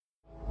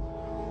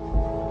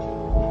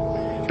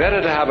better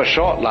to have a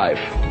short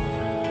life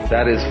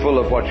that is full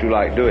of what you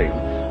like doing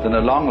than a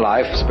long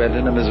life spent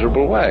in a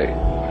miserable way.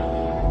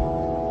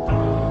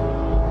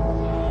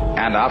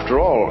 And after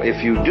all,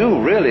 if you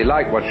do really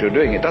like what you're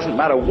doing, it doesn't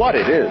matter what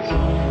it is,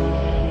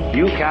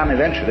 you can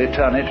eventually you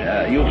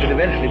can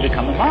eventually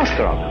become a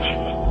master of it.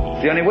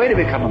 It's the only way to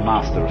become a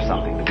master of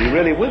something, to be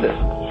really with it.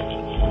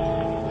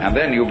 And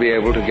then you'll be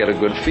able to get a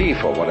good fee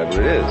for whatever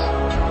it is.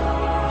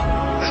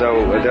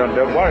 So don't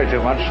worry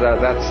too much.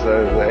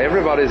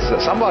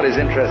 Somebody's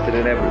interested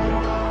in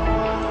everything.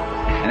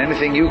 And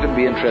anything you can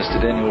be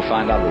interested in, you'll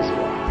find others who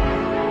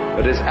are.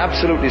 But it's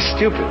absolutely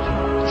stupid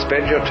to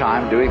spend your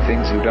time doing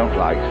things you don't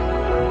like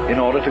in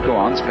order to go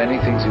on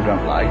spending things you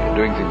don't like,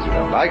 doing things you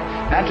don't like,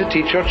 and to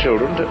teach your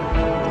children to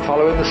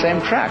follow in the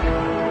same track.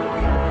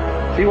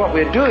 See, what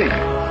we're doing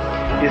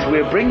is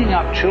we're bringing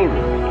up children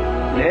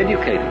and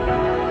educating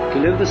them to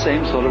live the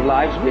same sort of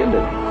lives we're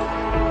living,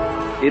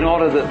 in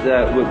order that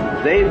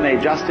they may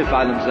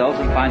justify themselves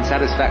and find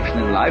satisfaction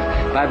in life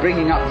by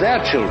bringing up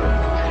their children,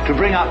 to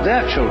bring up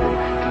their children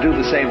to do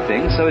the same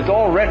thing, so it's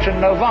all wretch and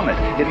no vomit.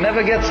 It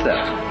never gets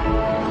there.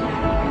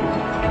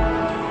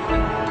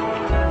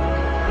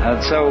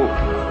 And so,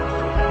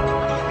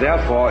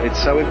 therefore,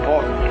 it's so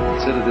important to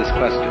consider this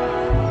question: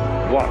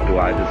 what do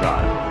I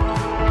desire?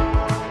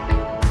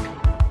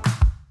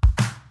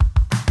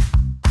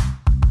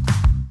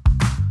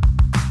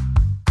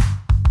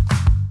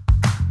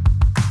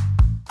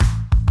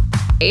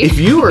 If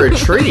you were a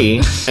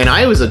tree and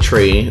I was a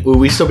tree, would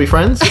we still be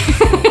friends?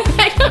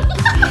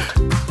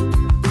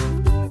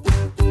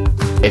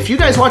 If you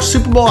guys watch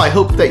Super Bowl, I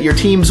hope that your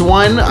teams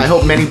won. I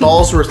hope many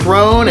balls were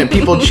thrown and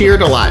people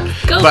cheered a lot.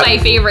 My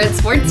favorite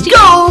sports team.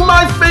 Go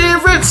my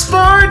favorite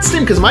sports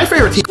team, because my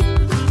favorite team.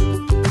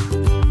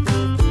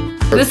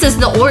 This is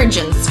the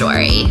origin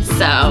story,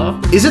 so.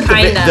 Is it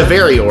the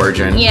very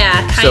origin?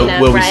 Yeah, kind of.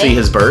 So will we right? see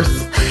his birth?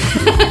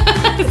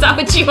 Is that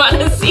what you want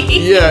to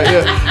see?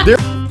 Yeah.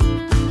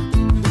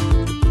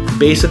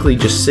 Basically,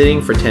 just sitting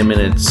for 10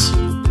 minutes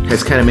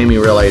has kind of made me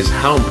realize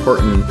how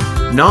important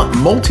not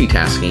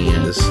multitasking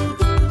is,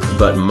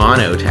 but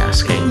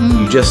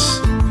monotasking.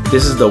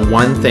 This is the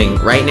one thing.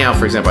 Right now,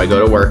 for example, I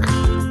go to work,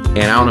 and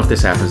I don't know if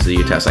this happens to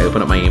you, Tess. I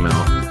open up my email,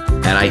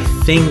 and I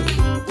think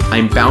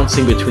I'm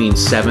bouncing between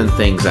 7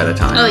 things at a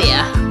time. Oh,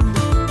 yeah.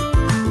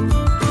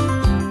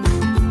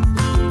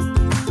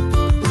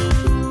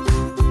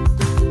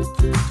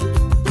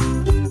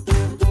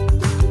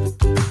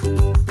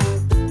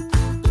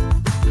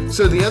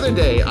 So the other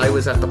day, I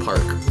was at the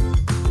park,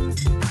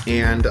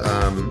 and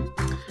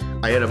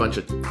I had a bunch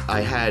of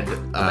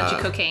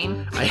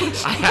cocaine.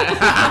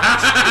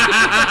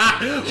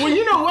 Well,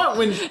 you know what?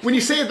 When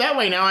you say it that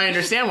way, now I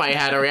understand why I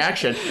had a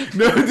reaction.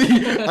 No,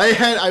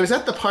 I was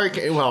at the park.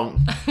 Well,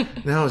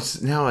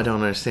 now I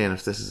don't understand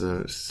if this is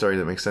a story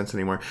that makes sense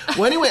anymore.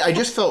 Well, anyway, I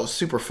just felt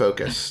super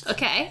focused.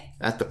 Okay.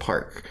 At the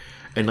park.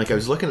 And, I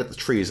was looking at the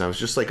trees, and I was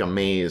just,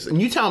 amazed.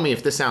 And you tell me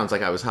if this sounds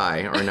like I was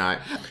high or not.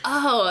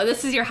 Oh,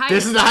 this is your high story.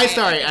 This is the high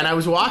story. And I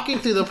was walking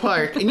through the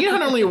park, and you know how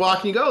normally you walk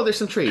and you go, oh, there's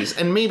some trees.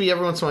 And maybe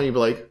every once in a while you'd be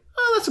like,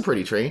 oh, that's a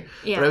pretty tree.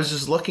 Yeah. But I was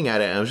just looking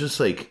at it, and I was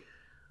just like,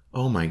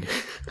 oh my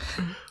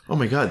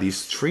God,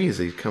 these trees,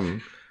 they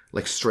come,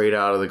 straight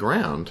out of the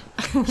ground.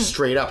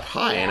 Straight up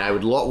high. Yeah. And I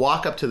would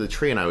walk up to the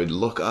tree, and I would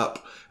look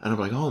up, and I'm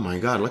like, oh my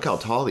God, look how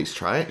tall these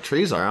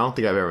trees are. I don't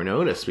think I've ever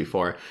noticed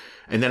before.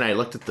 And then I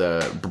looked at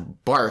the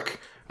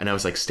bark, and I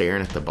was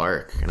staring at the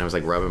bark, and I was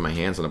rubbing my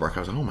hands on the bark. I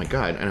was like, oh my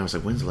God. And I was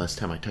like, when's the last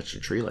time I touched a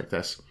tree like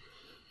this?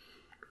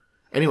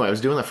 Anyway, I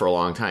was doing that for a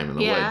long time in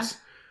the woods.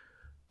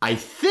 I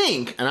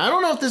think, and I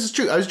don't know if this is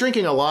true, I was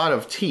drinking a lot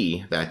of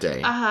tea that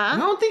day. I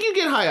don't think you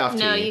get high off tea.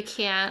 No, you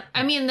can't.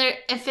 I mean,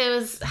 if it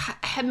was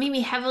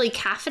maybe heavily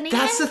caffeinated.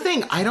 That's the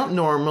thing. I don't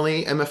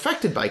normally am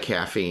affected by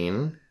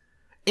caffeine.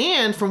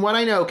 And from what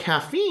I know,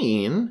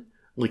 caffeine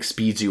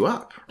speeds you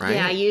up, right?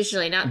 Yeah,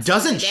 usually not.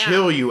 Doesn't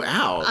chill you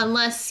out.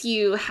 Unless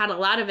you had a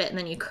lot of it and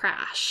then you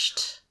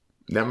crashed.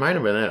 That might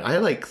have been it. I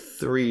had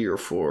 3 or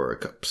 4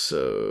 cups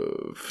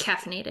of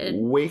caffeinated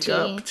wake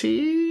up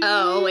tea.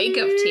 Oh, wake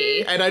up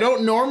tea. And I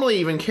don't normally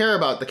even care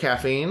about the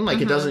caffeine.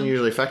 It doesn't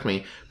usually affect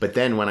me. But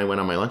then when I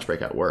went on my lunch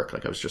break at work,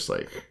 I was just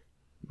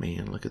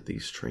man, look at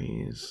these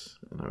trees.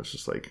 And I was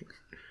just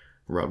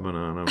rubbing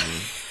on them.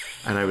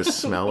 And I was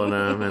smelling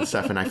them and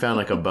stuff, and I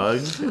found a bug,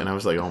 and I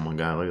was like, oh my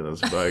God, look at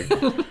this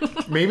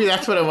bug. Maybe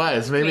that's what it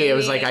was. Maybe it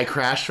was I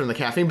crashed from the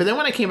caffeine. But then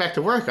when I came back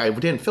to work, I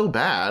didn't feel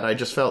bad. I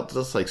just felt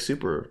just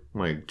super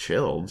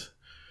chilled.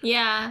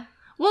 Yeah.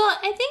 Well,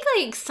 I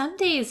think some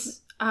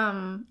days,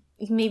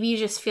 maybe you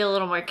just feel a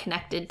little more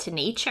connected to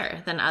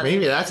nature than others.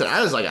 Maybe that's it.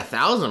 I was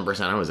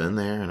 1,000%. I was in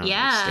there, and I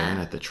was staring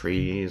at the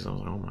trees. I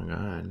was like, oh my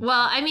God.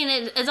 Well, I mean,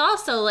 it's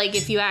also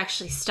if you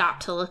actually stop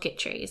to look at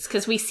trees,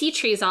 because we see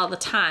trees all the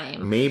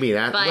time. Maybe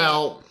that,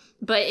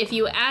 but if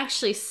you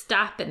actually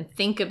stop and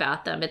think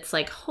about them, it's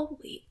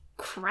holy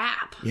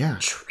crap. Yeah.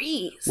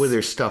 Trees. Well,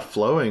 there's stuff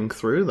flowing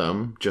through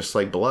them, just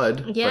like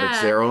blood. Yeah. But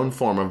it's their own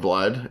form of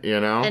blood, you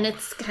know? And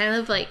it's kind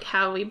of like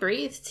how we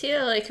breathe, too.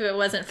 Like, if it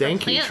wasn't for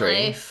Thank you, plant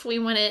tree. life, we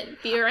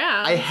wouldn't be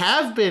around. I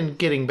have been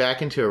getting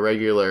back into a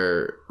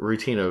regular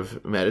routine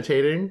of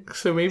meditating,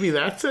 so maybe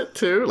that's it,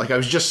 too. Like, I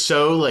was just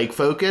so, like,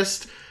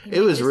 focused.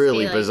 It was Just really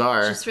be, like,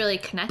 bizarre. Just really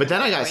connected. But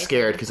then I got right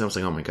scared there. because I was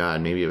like, oh my God,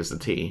 maybe it was the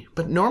tea.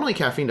 But normally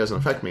caffeine doesn't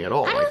affect me at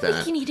all I like don't think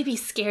that. you need to be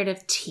scared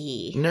of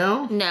tea.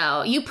 No?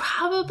 No, you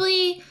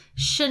probably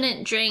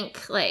shouldn't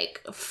drink like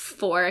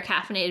 4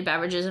 caffeinated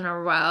beverages in a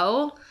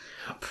row.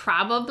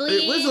 Probably.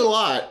 It was a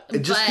lot.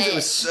 Just because it but-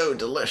 was so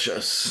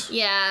delicious.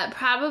 Yeah,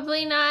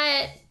 probably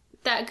not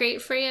that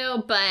great for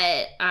you,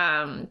 but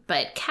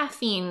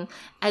caffeine,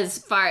 as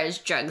far as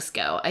drugs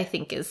go, I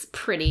think is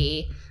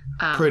pretty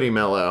Pretty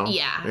mellow.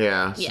 yeah.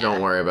 Yeah, so Yeah.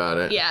 don't worry about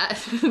it. Yeah.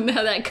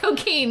 No, that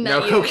cocaine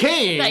No,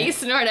 cocaine! that you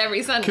snort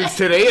every Sunday. Because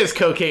today is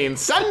Cocaine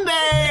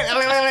Sunday!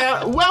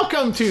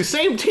 Welcome to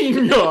Same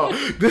Team, y'all.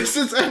 This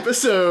is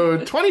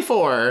episode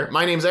 24.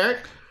 My name's Eric.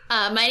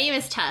 My name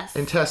is Tess.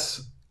 And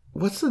Tess,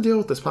 what's the deal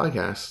with this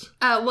podcast?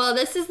 Well,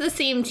 this is the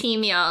Same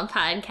Team Y'all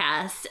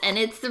podcast, and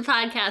it's the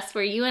podcast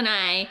where you and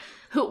I,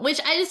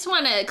 which I just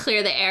want to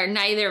clear the air,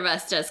 neither of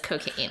us does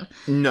cocaine.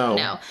 No.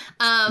 No.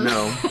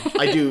 No.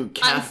 I do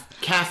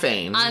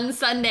caffeine. On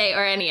Sunday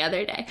or any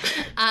other day.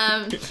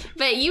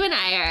 But you and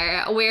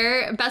I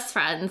we're best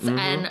friends,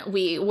 and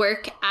we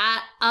work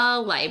at a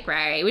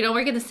library. We don't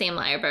work at the same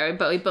library,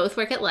 but we both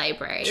work at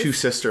libraries. 2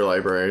 sister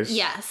libraries.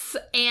 Yes.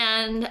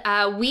 And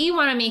we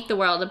want to make the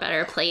world a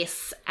better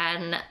place.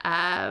 And,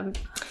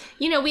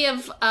 we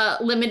have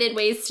limited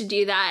ways to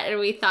do that. And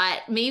we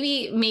thought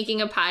maybe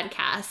making a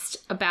podcast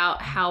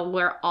about how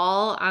we're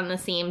all on the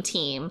same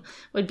team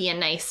would be a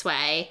nice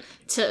way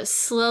to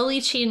slowly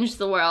change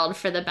the world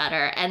for the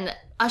better and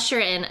usher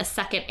in a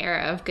second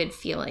era of good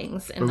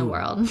feelings in the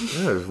world.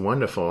 That is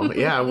wonderful.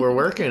 Yeah, we're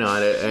working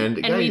on it. And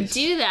We guys,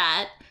 do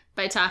that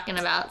by talking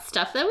about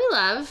stuff that we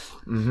love.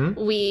 Mm-hmm.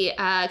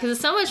 Because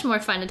it's so much more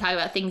fun to talk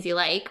about things you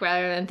like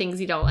rather than things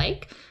you don't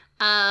like.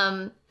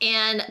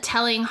 And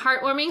telling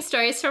heartwarming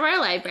stories from our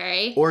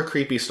library. or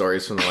creepy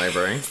stories from the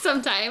library.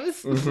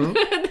 Sometimes.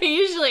 They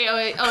usually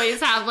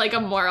always have like a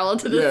moral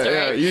to the Yeah,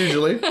 story.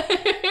 usually.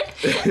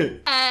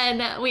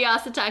 And we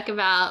also talk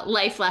about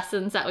life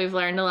lessons that we've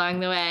learned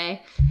along the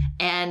way.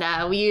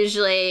 And we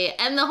usually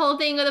end the whole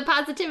thing with a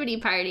positivity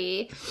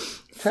party.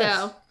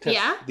 Tess,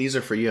 Yeah? These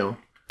are for you.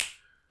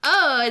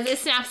 Oh, is it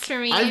snaps for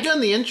me? I've done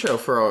the intro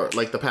for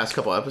like the past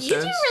couple episodes. You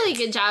do a really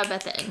good job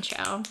at the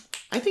intro.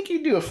 I think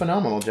you do a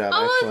phenomenal job.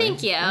 Oh, actually.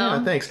 thank you.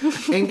 Yeah, thanks.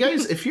 And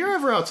guys, if you're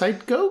ever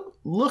outside, go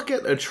look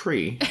at a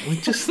tree.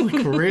 Like just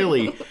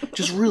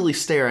really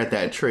stare at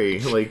that tree.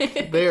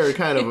 Like they are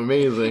kind of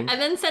amazing. And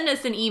then send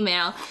us an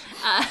email,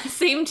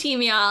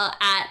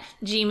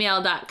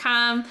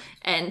 sameteamyall@gmail.com,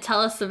 and tell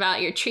us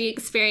about your tree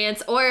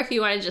experience. Or if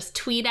you want to just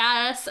tweet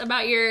at us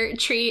about your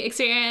tree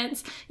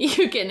experience,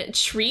 you can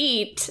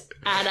tweet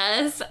at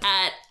us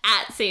at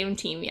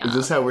sameteamyall. Is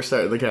this how we're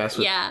starting the cast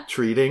with Yeah.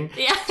 treating?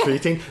 Yeah.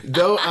 Treating.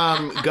 Go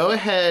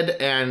ahead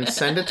and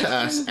send it to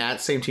us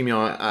at Same Team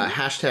Y'all.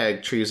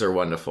 Hashtag trees are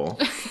wonderful.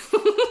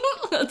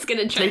 Let's get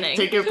it trending.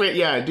 Take a do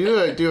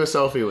a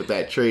selfie with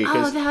that tree. Oh,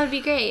 'Cause, that would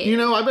be great.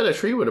 I bet a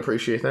tree would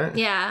appreciate that.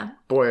 Yeah.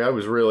 Boy, I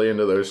was really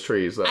into those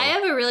trees though. I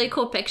have a really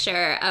cool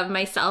picture of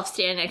myself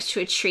standing next to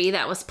a tree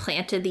that was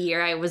planted the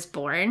year I was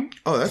born.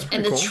 Oh, that's pretty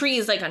And cool. the tree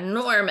is like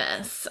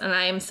enormous, and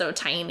I am so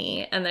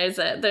tiny. And I'll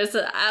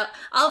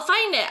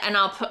find it and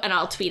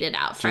I'll tweet it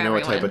out for Do you know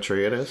everyone. what type of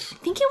tree it is? I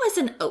think it was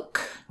an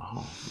oak.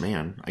 Oh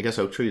man, I guess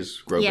oak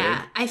trees grow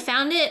Yeah, big. I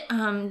found it.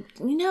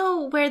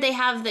 Where they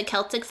have the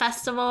Celtic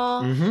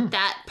Festival,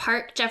 that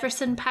park,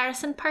 Jefferson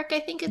Patterson Park, I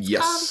think it's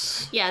Yes.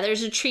 called. Yeah,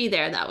 there's a tree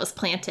there that was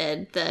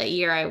planted the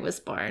year I was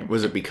born.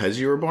 Was it because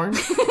you were born?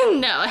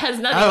 No, it has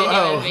nothing to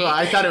do with me.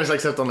 I thought it was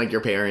like something like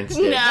your parents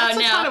did. No, That's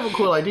no. kind of a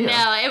cool idea.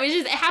 No,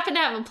 it happened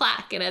to have a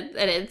plaque, and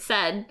it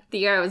said the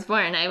year I was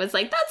born. I was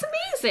like, that's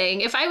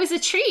amazing. If I was a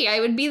tree, I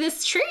would be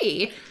this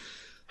tree.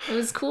 It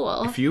was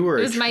cool. If you were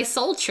it was my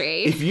soul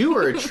tree. If you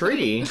were a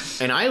tree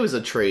and I was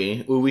a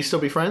tree, would we still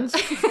be friends?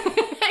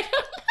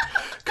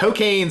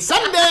 Cocaine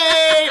Sunday!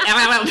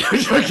 By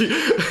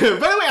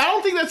the way, I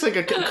don't think that's like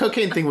a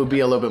cocaine thing would be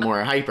a little bit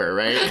more hyper,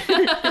 right?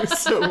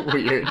 It's so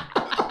weird.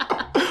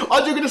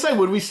 All joking aside,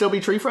 would we still be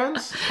tree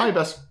friends? Probably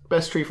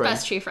best tree friends.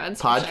 Best tree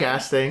friends. for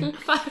Podcasting.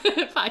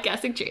 sure.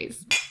 Podcasting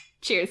trees.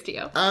 Cheers to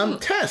you.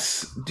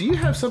 Tess, do you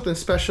have something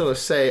special to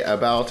say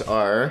about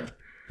our...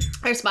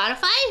 Or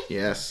Spotify?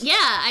 Yes. Yeah,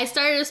 I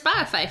started a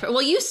Spotify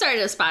you started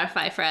a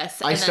Spotify for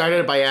us. I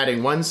started by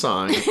adding one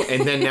song,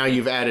 and then now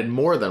you've added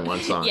more than one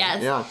song.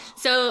 Yes. Yeah.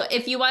 So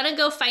if you want to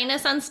go find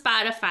us on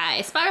Spotify,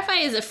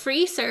 Spotify is a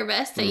free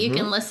service that you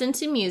can listen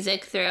to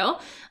music through.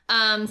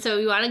 So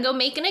if you want to go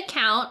make an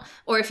account,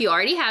 or if you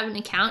already have an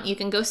account, you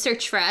can go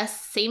search for us,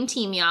 Same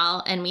Team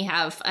Y'all, and we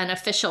have an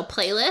official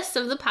playlist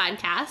of the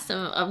podcast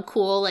of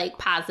cool, like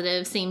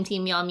positive Same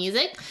Team Y'all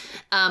music.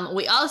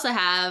 We also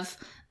have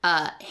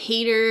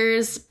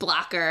haters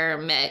blocker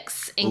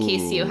mix in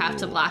case you have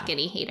to block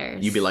any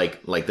haters. You'd be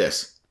like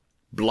this.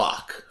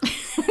 Block.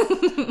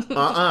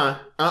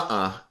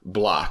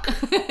 Block.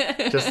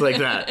 Just like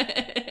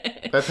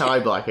that. That's how I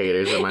block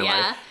haters in my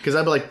life. Because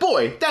I'd be like,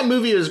 boy, that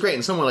movie is great.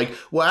 And someone like,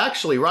 well,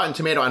 actually, Rotten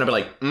Tomato. And I'd be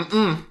like,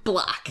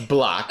 Block.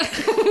 Block.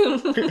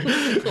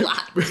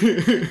 Block.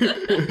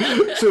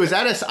 So is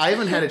that I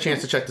haven't had a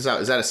chance to check this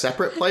out. Is that a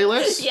separate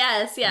playlist?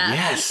 Yes, yeah.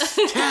 Yes.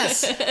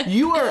 Tess,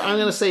 you are, I'm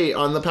going to say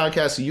on the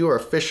podcast, you are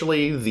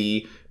officially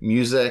the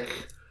music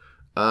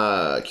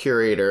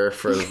curator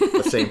for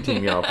the Same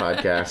Team Y'all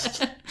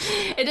podcast.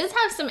 It does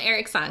have some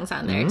Eric songs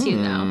on there too,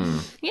 though.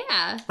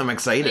 Yeah. I'm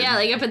excited. Yeah,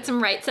 like I put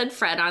some Right Said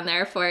Fred on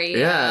there for you.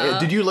 Yeah.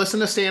 Did you listen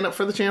to Stand Up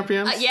for the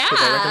Champions? Yeah.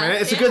 I recommend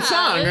it. It's a good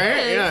song,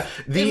 right? Yeah.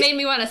 It made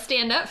me want to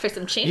stand up for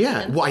some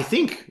champions. Yeah. Well, I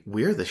think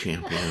we're the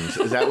champions.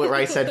 Is that what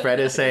Right Said Fred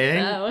is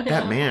saying? No.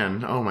 That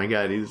man. Oh my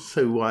God, he's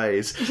so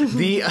wise.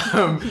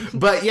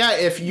 But yeah,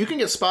 if you can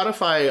get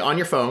Spotify on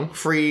your phone,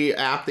 free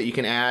app that you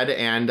can add,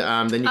 and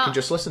then you can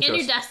just listen to us. And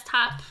your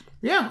desktop.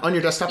 Yeah, on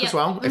your desktop as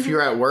well. Mm-hmm. If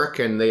you're at work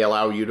and they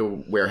allow you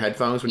to wear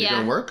headphones when you're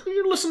doing work,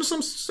 you can listen to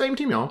some Same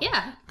Team Y'all.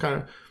 Yeah.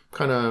 Kind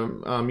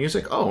of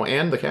music. Oh,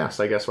 and the cast,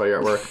 I guess, while you're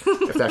at work,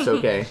 if that's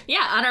okay.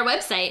 Yeah, on our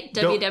website,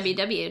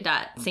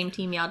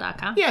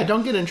 www.sameteamyall.com. Yeah,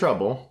 don't get in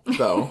trouble,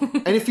 though.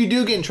 And if you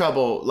do get in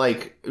trouble,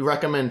 like,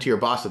 recommend to your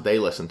boss that they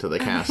listen to the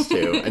cast,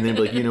 too. And then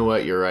be like, you know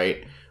what, you're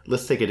right.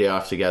 Let's take a day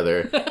off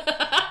together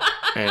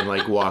and,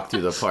 like, walk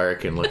through the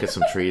park and look at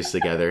some trees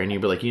together. And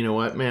you'd be like, you know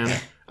what, man?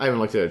 I haven't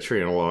looked at a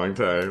tree in a long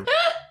time.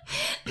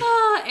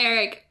 Oh,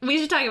 Eric, we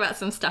should talk about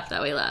some stuff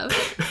that we love.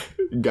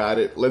 Got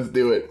it. Let's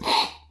do it.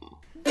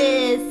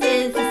 This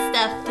is the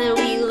stuff that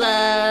we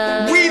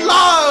love. We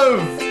love!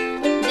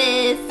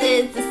 This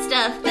is the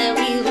stuff that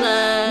we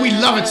love. We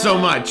love it so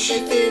much.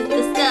 This is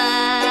the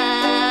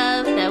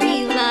stuff that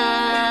we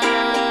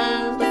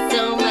love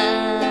so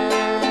much.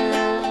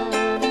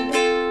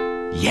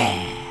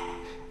 Yeah.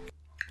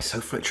 So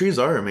trees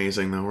are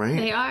amazing, though, right?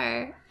 They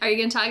are. Are you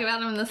going to talk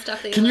about them and the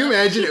stuff that you Can you love?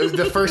 imagine?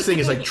 The first thing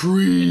is like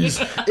trees.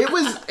 It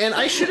was, and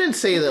I shouldn't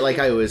say that like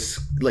I was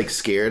like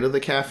scared of the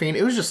caffeine.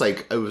 It was just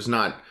like I was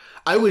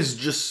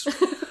just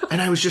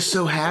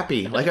so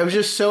happy. Like I was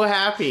just so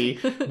happy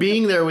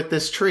being there with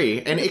this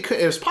tree, and it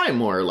was probably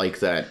more like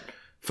that,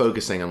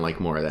 focusing on like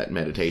more of that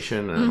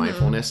meditation and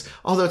mindfulness.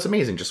 Although it's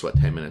amazing just what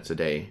 10 minutes a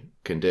day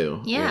can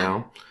do. Yeah. You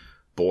know?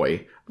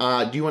 Boy,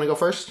 do you want to go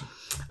first?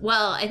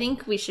 Well, I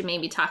think we should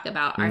maybe talk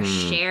about our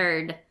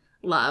shared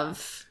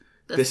love.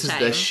 This is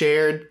the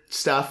shared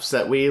stuffs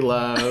that we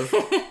love.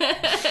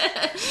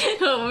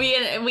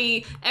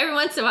 we every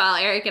once in a while,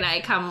 Eric and I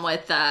come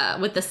with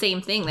the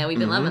same thing that we've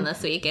been loving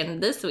this week,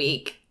 and this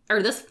week.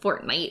 Or this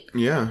fortnight.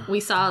 Yeah. We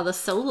saw the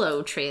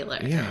Solo trailer.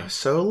 Yeah,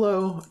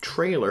 Solo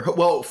trailer.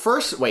 Well,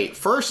 first we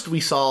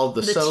saw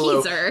the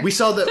Solo. Teaser. We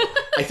saw the.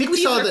 I think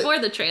we saw the for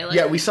the trailer.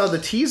 Yeah, we saw the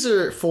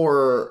teaser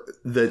for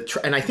the.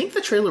 And I think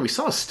the trailer we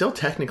saw is still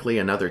technically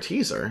another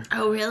teaser.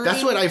 Oh, really?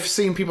 That's what I've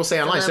seen people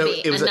say online. So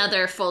it was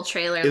another full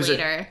trailer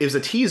later. It was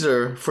a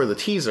teaser for the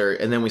teaser,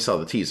 and then we saw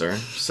the teaser.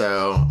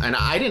 So, and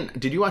I didn't.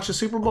 Did you watch the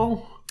Super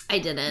Bowl? I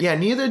didn't. Yeah,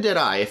 neither did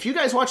I. If you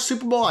guys watch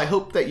Super Bowl, I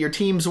hope that your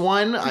teams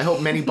won. I hope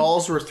many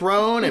balls were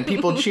thrown and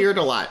people cheered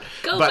a lot.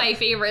 My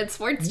favorite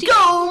sports team.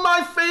 Go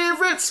my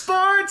favorite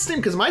sports team,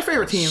 because my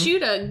favorite team.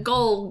 Shoot a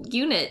goal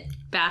unit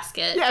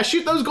basket. Yeah,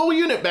 shoot those goal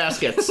unit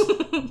baskets.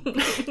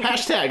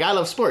 Hashtag I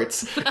love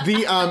sports.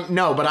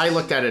 No, but I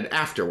looked at it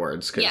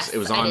afterwards because it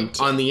was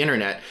on the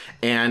internet.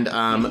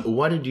 And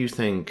what did you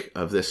think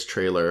of this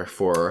trailer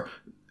for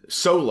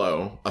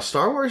Solo, a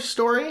Star Wars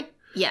story?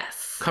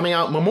 Yes. Coming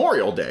out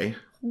Memorial Day.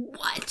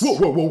 What? Whoa,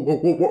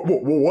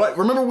 what?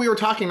 Remember we were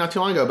talking not too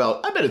long ago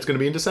about, I bet it's going to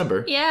be in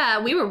December.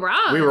 Yeah, we were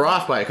wrong. We were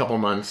off by a couple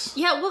months.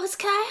 Yeah, well, it's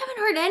 'cause I haven't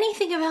heard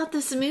anything about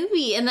this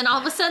movie. And then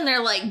all of a sudden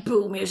they're like,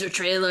 boom, here's your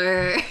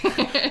trailer.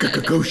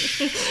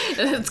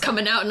 It's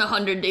coming out in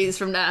 100 days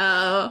from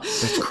now.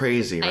 That's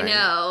crazy, right? I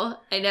know.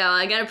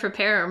 I got to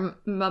prepare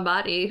my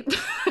body.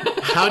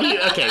 How do you...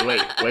 Okay,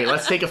 wait.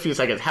 Let's take a few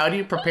seconds. How do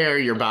you prepare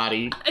your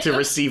body to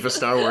receive a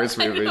Star Wars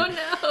movie? I don't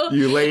know.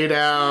 You lay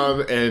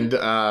down and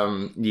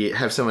you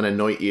have someone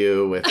anoint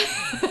you with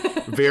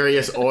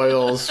various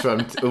oils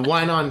from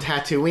one on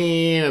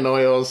Tatooine and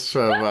oils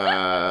from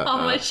all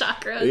my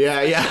chakras.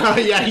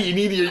 Yeah. You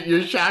need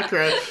your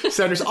chakra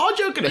centers. All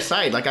joking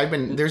aside, like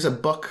there's a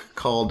book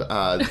called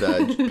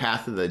The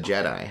Path of the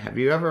Jedi. Have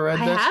you ever read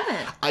this? I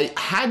haven't. I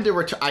had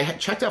to I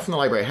checked out from the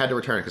library. I had to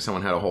return it because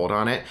someone had a hold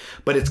on it.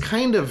 But it's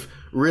kind of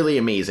really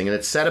amazing, and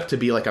it's set up to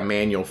be like a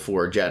manual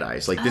for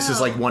Jedis. Like this is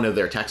like one of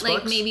their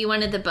textbooks. Like maybe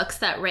one of the books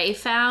that Rey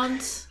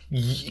found.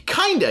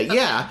 Kinda, okay.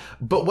 Yeah.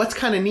 But what's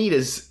kind of neat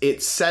is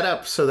it's set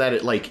up so that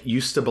it like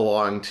used to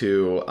belong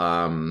to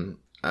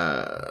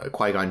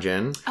Qui-Gon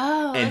Jinn.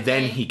 Oh, and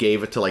then he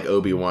gave it to like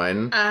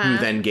Obi-Wan, who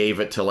then gave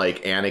it to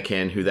like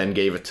Anakin, who then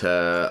gave it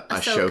to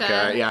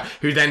Ahsoka. Yeah.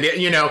 Who then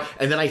did,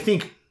 and then I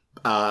think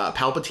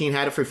Palpatine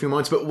had it for a few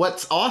moments, but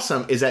what's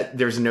awesome is that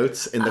there's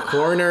notes in the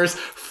corners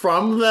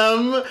from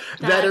them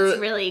that are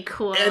really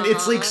cool. And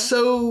it's like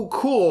so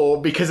cool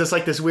because it's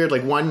like this weird,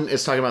 like one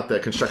is talking about the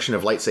construction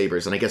of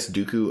lightsabers, and I guess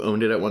Dooku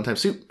owned it at one time.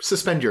 So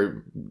suspend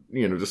your,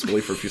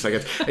 disbelief for a few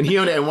seconds. And he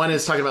owned it, and one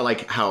is talking about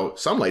like how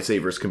some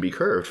lightsabers can be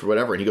curved or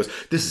whatever. And he goes,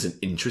 "This is an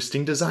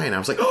interesting design." I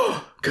was like,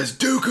 "Oh, because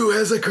Dooku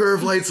has a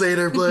curved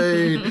lightsaber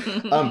blade."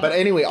 But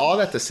anyway, all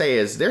that to say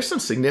is there's some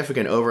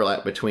significant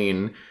overlap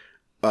between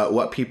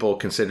what people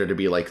consider to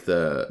be like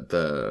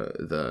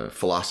the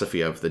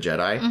philosophy of the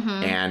Jedi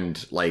and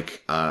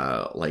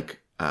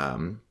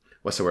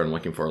what's the word I'm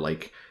looking for?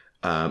 Like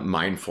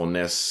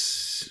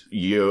mindfulness,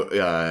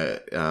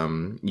 yoga,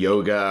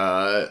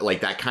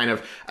 like that kind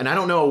of, and I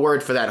don't know a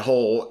word for that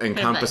whole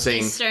encompassing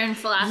Eastern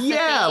philosophy.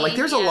 Yeah, like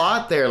there's a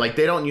lot there. Like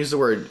they don't use the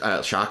word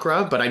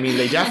chakra, but I mean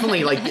they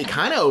definitely like it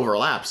kind of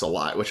overlaps a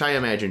lot, which I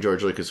imagine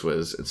George Lucas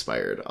was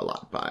inspired a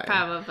lot by.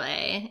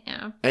 Probably,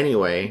 yeah.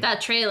 Anyway,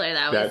 that trailer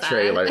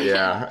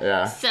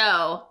yeah.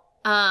 So,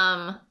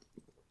 I'm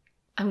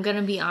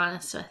gonna be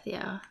honest with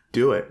you.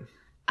 Do it.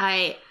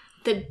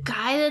 The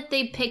guy that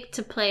they picked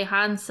to play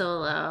Han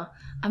Solo,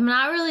 I'm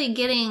not really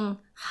getting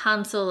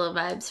Han Solo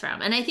vibes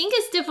from. And I think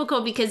it's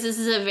difficult because this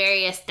is a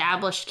very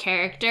established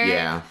character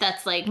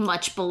that's like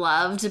much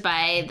beloved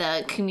by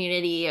the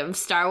community of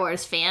Star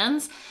Wars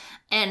fans.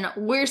 And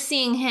we're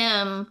seeing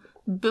him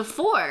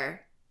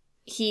before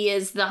he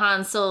is the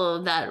Han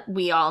Solo that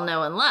we all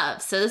know and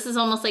love. So this is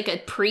almost like a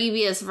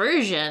previous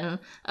version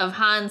of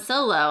Han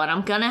Solo, and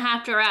I'm gonna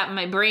have to wrap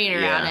my brain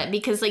around it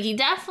because like he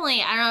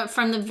definitely, I don't know,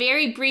 from the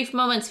very brief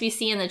moments we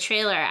see in the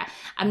trailer,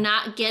 I'm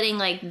not getting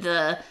like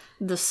the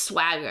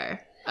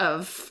swagger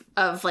of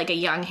like a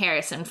young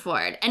Harrison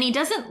Ford. And he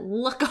doesn't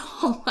look a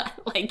whole lot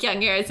like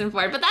young Harrison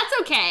Ford, but that's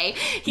okay.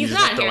 He's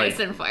not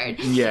Harrison Ford.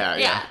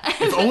 Yeah.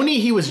 If only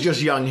he was just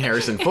young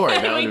Harrison Ford.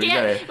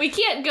 We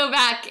can't go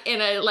back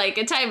in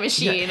a time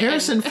machine. Yeah,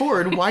 Harrison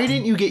Ford, why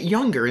didn't you get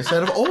younger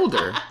instead of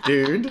older,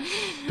 dude?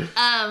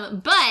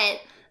 But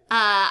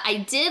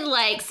I did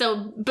like,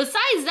 so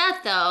besides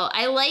that though,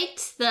 I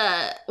liked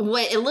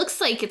what it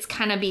looks like it's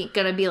kind of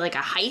gonna be like a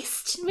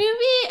heist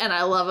movie, and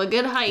I love a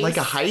good heist. Like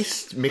a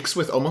heist mixed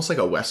with almost like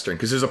a Western,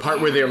 because there's a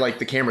part where they're like,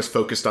 the camera's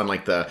focused on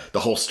like the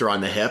holster on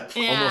the hip,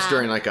 almost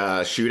during like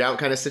a shootout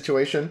kind of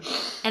situation.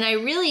 And I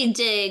really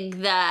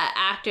dig the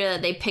actor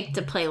that they picked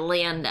to play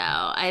Lando.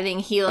 I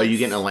think he looks... Are you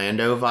getting a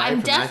Lando vibe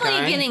I'm from definitely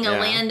that guy? getting a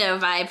Lando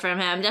vibe from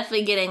him. I'm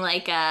definitely getting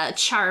like a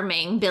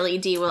charming Billy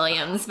D.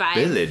 Williams vibe.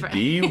 Billy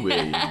D.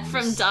 Williams.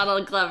 From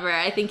Donald Glover.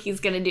 I think he's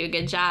going to do a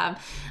good job.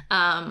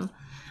 And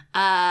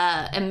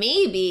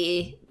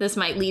maybe this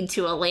might lead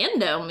to a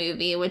Lando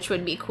movie, which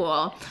would be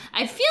cool.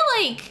 I feel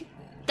like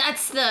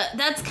that's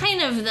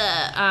kind of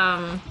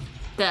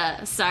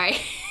the sorry.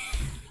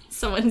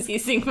 Someone's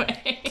using my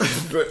anyway,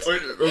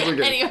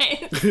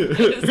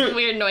 there's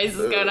weird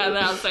noises going on in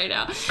the house right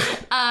now.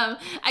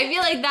 I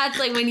feel like that's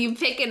like when you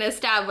pick an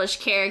established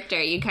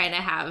character, you kind of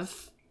have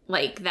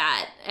like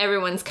that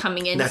everyone's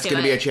coming into that's going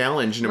to be a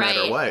challenge no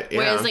matter what. Yeah.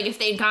 Whereas like if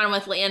they'd gone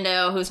with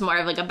Lando, who's more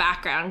of like a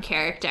background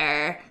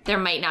character, there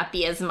might not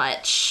be as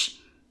much,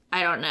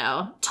 I don't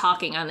know,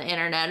 talking on the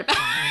internet about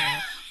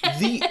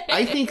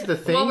I think the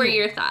thing what were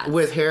your thoughts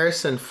with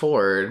Harrison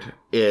Ford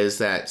is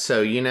that,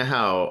 so you know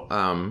how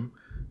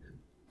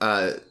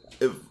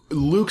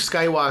Luke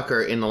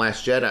Skywalker in The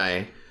Last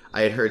Jedi,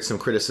 I had heard some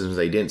criticisms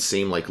that he didn't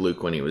seem like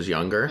Luke when he was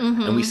younger.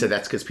 And we said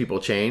that's because people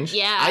change.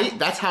 Yeah.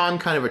 That's how I'm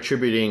kind of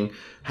attributing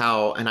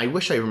how, and I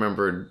wish I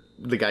remembered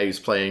the guy who's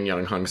playing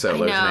young Han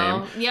Solo's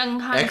name.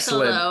 Young Han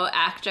Solo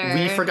actor.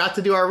 We forgot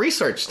to do our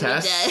research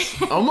test.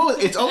 We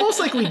did. It's almost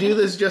like we do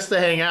this just to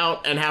hang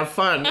out and have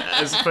fun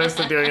as opposed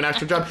to doing an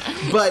actual job.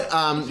 But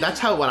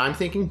that's what I'm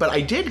thinking. But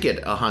I did get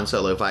a Han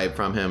Solo vibe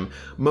from him,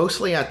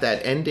 mostly at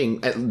that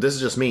ending. This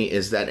is just me,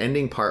 is that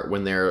ending part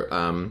when they're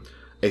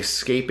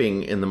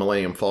escaping in the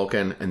Millennium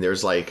Falcon, and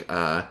there's like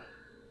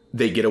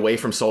they get away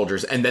from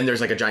soldiers, and then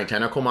there's like a giant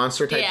tentacle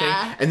monster type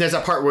thing, and there's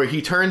a part where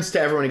he turns to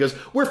everyone and goes,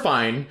 we're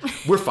fine,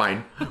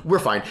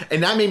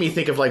 and that made me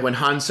think of like when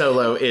Han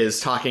Solo is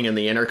talking in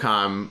the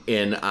intercom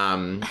in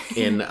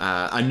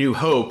A New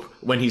Hope,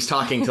 when he's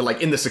talking to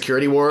like in the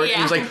security ward,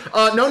 and he's like,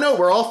 no,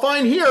 we're all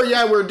fine here.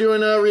 Yeah, we're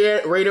doing a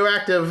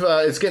radioactive.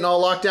 It's getting all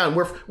locked down.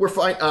 We're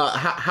fine.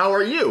 How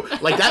are you?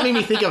 Like that made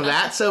me think of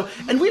that. So,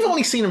 and we've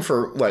only seen him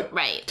for what,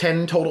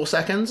 10 total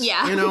seconds?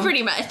 Yeah, you know?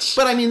 Pretty much.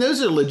 But I mean,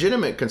 those are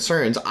legitimate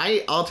concerns.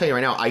 I'll tell you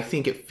right now, I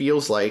think it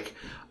feels like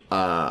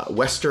a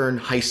Western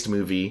heist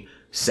movie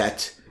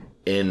set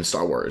in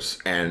Star Wars,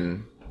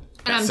 and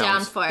I'm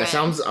down for it.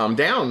 I'm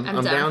down.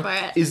 I'm down for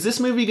it. Is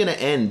this movie going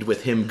to end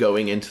with him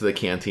going into the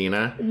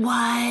cantina?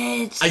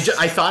 What?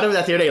 I thought of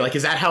that the other day. Like,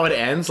 is that how it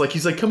ends? Like,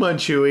 he's like, come on,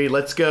 Chewie,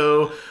 let's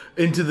go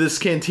into this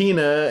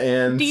cantina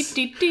and...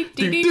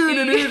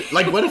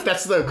 Like, what if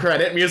that's the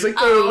credit music?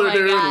 Oh my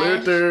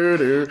gosh.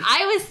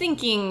 I was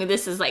thinking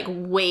this is like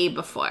way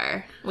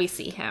before we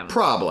see him.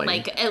 Probably.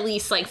 Like at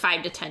least like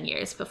 5 to 10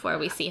 years before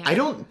we see him. I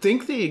don't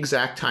think the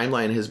exact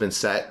timeline has been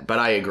set, but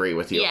I agree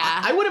with you.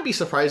 Yeah. I wouldn't be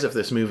surprised if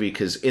this movie,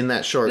 because in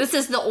that short. This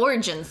is the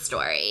origin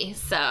story,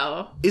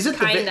 so... Is it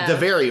the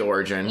very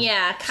origin?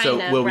 Yeah, kind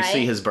of, So will we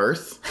see his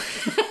birth?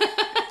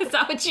 Is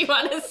that what you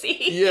want to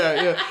see?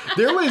 Yeah.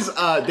 There was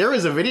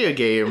a video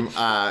game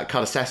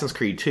called Assassin's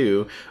Creed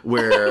 2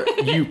 where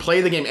you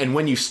play the game, and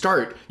when you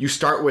start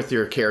with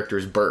your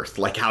character's birth,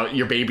 like how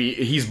your baby,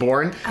 he's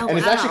born. Oh, and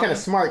it's actually kind of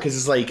smart because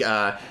it's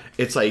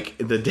like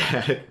the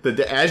dad,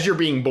 as you're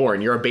being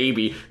born, you're a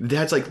baby. The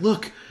dad's like,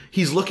 look,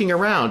 he's looking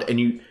around,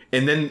 and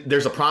then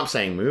there's a prompt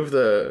saying, move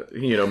the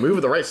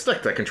right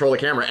stick to control the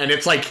camera. And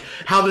it's like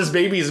how this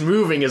baby is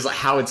moving is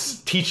how it's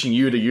teaching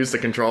you to use the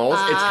controls.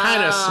 Oh. It's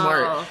kind of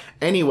smart.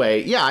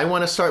 Anyway, yeah, I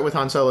want to start with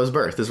Han Solo's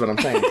birth, is what I'm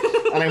saying.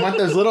 And I want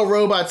those little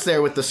robots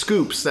there with the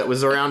scoops that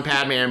was around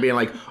Padme and being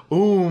like,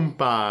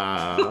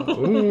 oompa,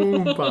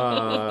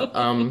 oompa.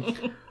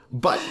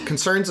 But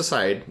concerns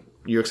aside,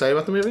 you excited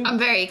about the movie? I'm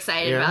very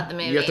excited about the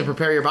movie. You have to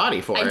prepare your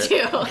body for it. I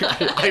do.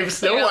 I'm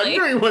still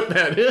wondering what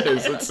that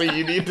is. Let's see,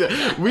 if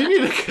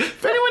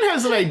anyone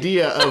has an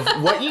idea of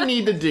what you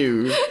need to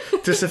do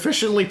to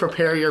sufficiently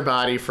prepare your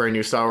body for a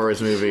new Star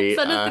Wars movie,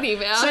 send us an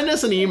email. Send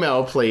us an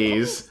email,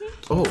 please.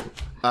 Oh,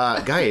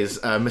 guys,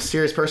 a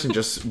mysterious person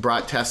just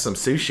brought Tess some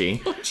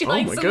sushi. Would you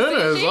like some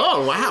goodness. Sushi?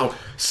 Oh, wow.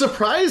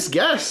 Surprise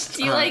guest.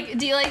 Do you like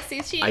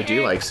sushi? I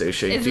do like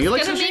sushi. Is do you this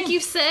like gonna sushi? make you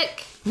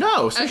sick?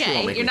 No, sushi won't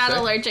Okay, make you're me not sick.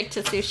 allergic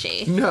to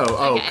sushi. No.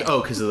 Okay.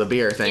 Because of the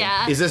beer thing.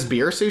 Yeah. Is this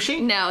beer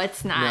sushi? No,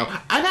 it's not. No.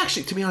 I've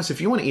actually, to be honest, if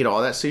you want to eat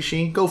all that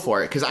sushi, go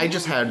for it. Because I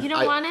just had... You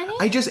don't want any?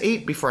 I just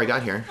ate before I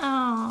got here.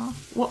 Oh.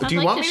 Well, I'd do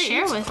you like want to me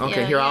share eat with some? you?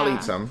 Okay, here, I'll Yeah.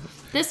 eat some.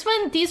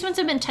 These ones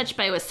have been touched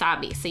by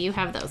wasabi, so you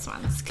have those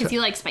ones because you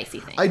like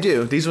spicy things. I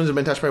do. These ones have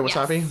been touched by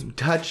wasabi? Yes.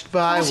 Touched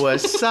by wasabi.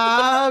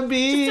 I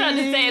was trying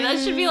to say, that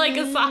should be like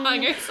a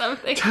song or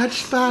something.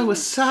 Touched by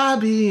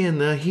wasabi in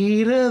the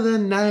heat of the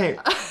night.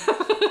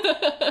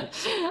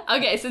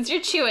 Okay, since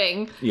you're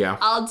chewing, Yeah.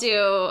 I'll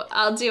do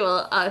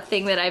a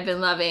thing that I've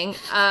been loving.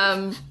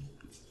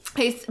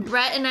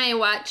 Brett and I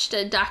watched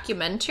a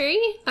documentary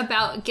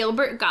about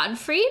Gilbert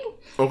Gottfried,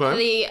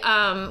 Okay.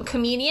 the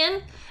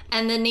comedian,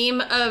 and the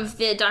name of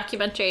the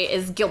documentary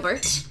is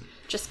Gilbert,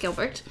 just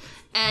Gilbert.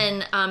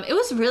 And it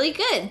was really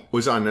good.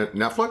 Was it on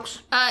Netflix?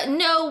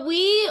 No,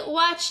 we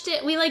watched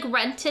it. We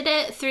rented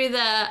it through the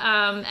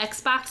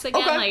Xbox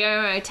again. Okay. I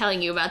remember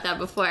telling you about that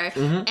before.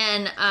 Mm-hmm.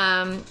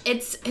 And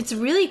it's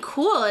really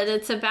cool. And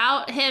it's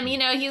about him.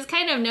 He's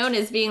kind of known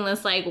as being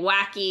this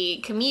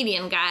wacky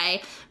comedian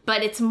guy,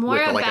 but it's more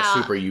With about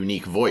a super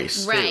unique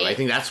voice, right. too. I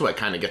think that's what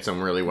kind of gets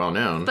him really well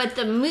known. But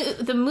the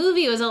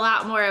movie was a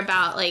lot more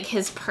about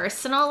his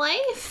personal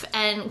life,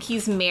 and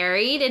he's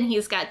married and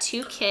he's got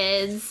 2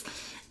 kids.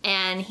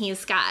 And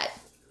he's got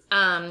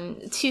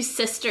 2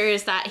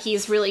 sisters that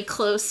he's really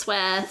close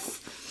with.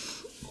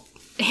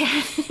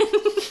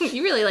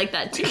 You really like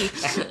that tea.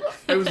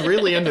 I was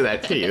really into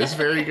that tea. It was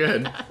very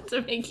good.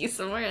 To make you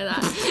some more of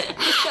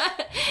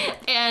that.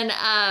 And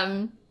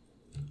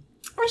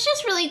it was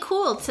just really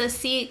cool to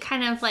see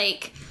kind of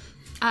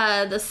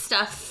the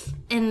stuff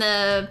in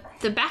the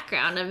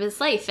background of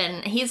his life.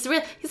 And he's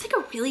like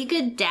a really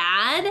good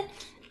dad.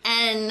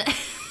 And...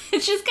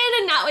 It's just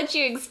kind of not what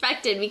you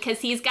expected because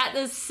he's got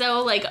this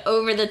so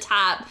over the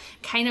top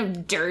kind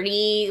of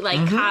dirty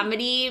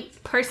comedy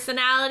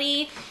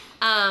personality.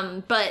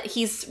 But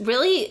he's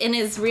really in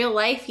his real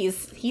life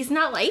he's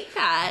not like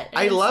that.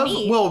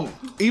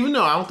 Even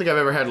though I don't think I've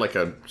ever had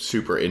a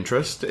super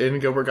interest in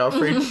Gilbert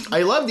Gottfried,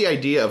 I love the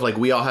idea of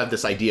we all have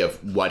this idea of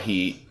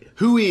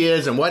who he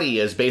is and what he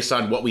is based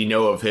on what we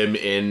know of him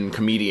in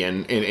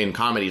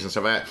comedies and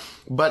stuff like that.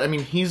 But I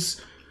mean,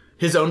 he's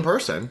his own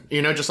person,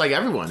 just like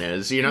everyone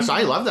is, so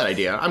I love that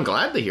idea. I'm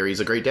glad to hear he's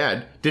a great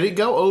dad. Did it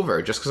go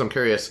over, just because I'm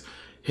curious,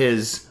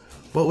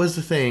 what was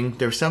the thing?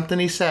 There was something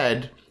he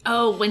said.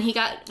 Oh, when he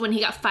got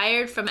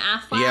fired from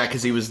Aflac? Yeah,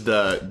 because he was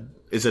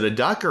is it a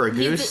duck or a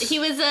goose? He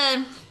was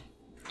a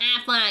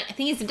Aflac. I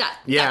think he's a duck.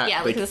 Yeah,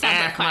 duck, because it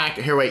sounds like quack.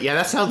 Here, wait, yeah,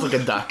 that sounds like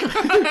a duck.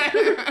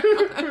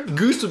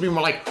 Goose would be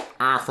more like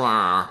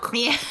Aflac.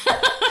 Yeah.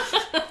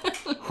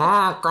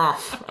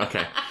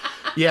 Okay.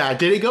 Yeah,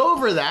 did it go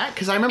over that?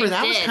 Because I remember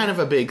that was kind of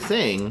a big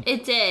thing.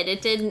 It did.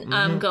 It did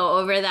go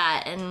over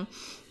that. And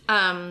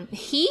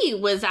he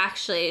was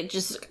actually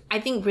just, I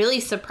think, really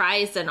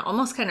surprised and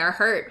almost kind of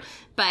hurt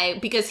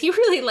because he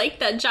really liked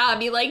that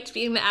job. He liked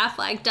being the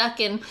Aflac duck.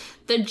 And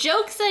the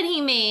jokes that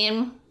he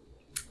made,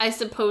 I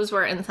suppose,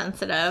 were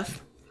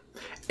insensitive.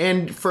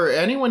 And for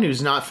anyone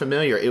who's not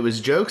familiar, it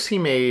was jokes he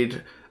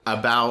made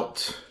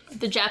about...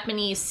 the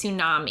Japanese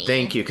tsunami.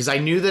 Thank you, because I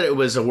knew that it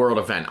was a world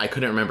event. I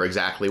couldn't remember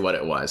exactly what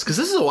it was, because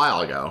this is a while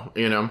ago,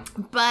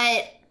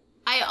 But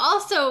I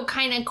also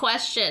kind of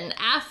question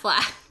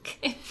Aflac.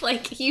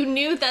 If, you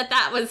knew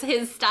that was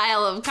his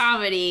style of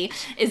comedy,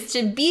 is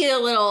to be a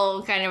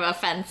little kind of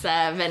offensive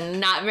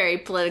and not very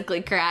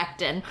politically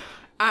correct. And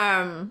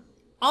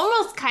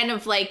almost kind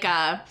of like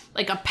a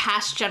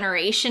past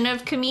generation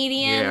of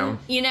comedian,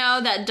 you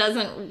know, that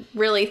doesn't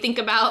really think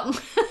about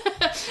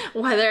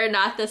whether or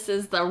not this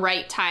is the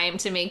right time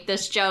to make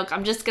this joke.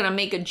 I'm just gonna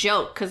make a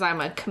joke because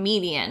I'm a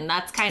comedian.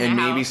 That's kind of how.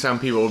 And maybe some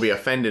people will be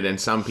offended and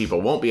some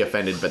people won't be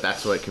offended, but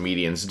that's what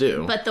comedians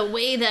do. But the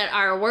way that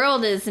our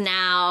world is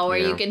now, where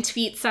you can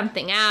tweet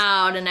something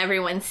out and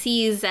everyone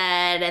sees it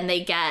and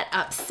they get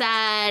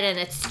upset and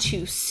it's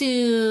too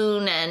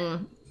soon,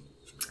 and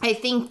I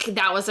think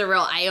that was a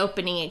real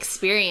eye-opening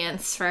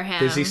experience for him.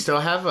 Does he still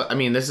have I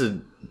mean, this is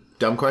a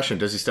dumb question.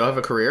 Does he still have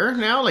a career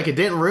now? Like, it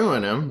didn't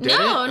ruin him, did it?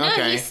 No,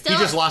 okay. He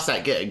just lost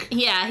that gig.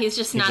 Yeah, he's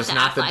just not the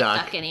Affleck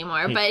duck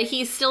anymore. But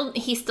he still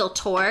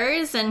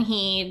tours, and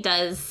he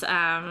does...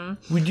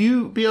 Would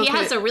you be able He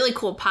has a really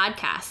cool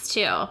podcast,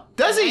 too.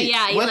 Does he?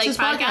 Yeah, What's his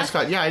podcast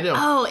called? Yeah, I do.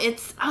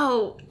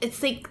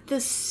 It's like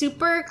the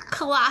Super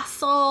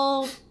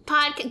Colossal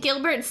podcast,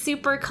 Gilbert's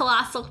Super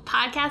Colossal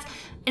podcast,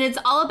 and it's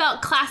all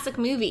about classic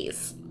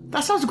movies.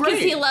 That sounds great.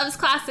 Because he loves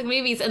classic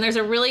movies, and there's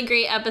a really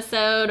great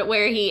episode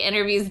where he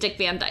interviews Dick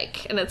Van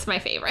Dyke, and it's my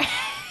favorite.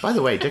 By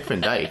the way, Dick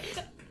Van Dyke,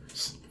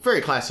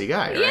 very classy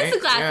guy, right? He is a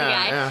classy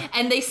guy. Yeah.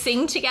 And they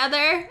sing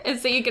together, and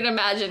so you can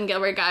imagine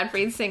Gilbert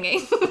Gottfried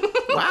singing.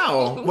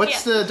 Wow.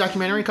 What's the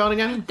documentary called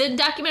again? The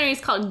documentary is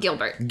called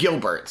Gilbert.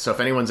 Gilbert. So if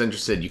anyone's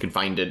interested, you can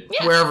find it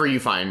wherever you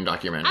find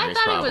documentaries. I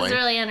thought probably. It was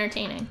really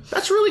entertaining.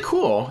 That's really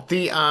cool.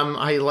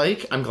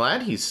 I'm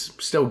glad he's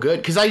still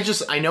good, because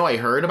I know I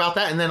heard about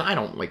that, and then I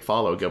don't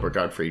follow Gilbert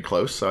Gottfried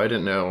close, so I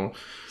didn't know,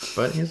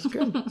 but he's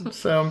good.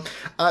 So,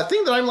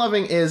 thing that I'm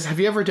loving is, have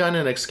you ever done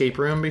an escape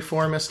room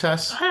before, Miss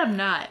Tess? I have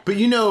not. But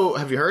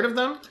have you heard of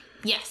them?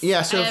 Yes.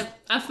 Yeah, so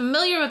I'm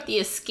familiar with the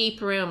escape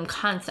room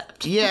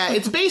concept. Yeah,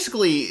 it's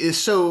basically,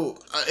 it's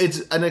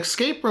an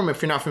escape room,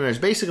 if you're not familiar, it's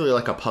basically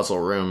like a puzzle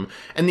room.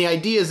 And the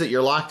idea is that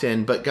you're locked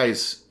in, but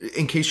guys,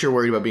 in case you're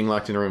worried about being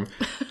locked in a room,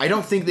 I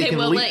don't think they can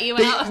let you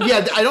out.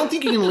 Yeah, I don't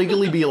think you can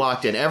legally be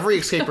locked in. Every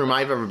escape room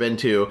I've ever been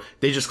to,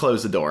 they just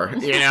close the door.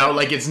 You know,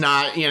 it's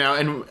not,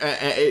 and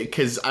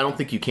because I don't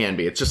think you can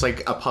be. It's just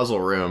like a puzzle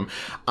room.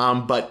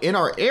 But in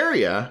our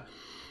area,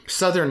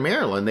 Southern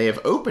Maryland, they have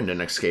opened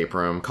an escape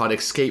room called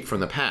Escape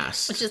from the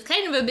Past. Which is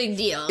kind of a big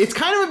deal. It's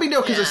kind of a big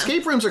deal because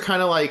escape rooms are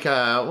kind of like,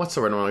 what's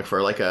the word I'm looking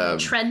for? Like a...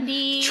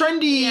 Trendy,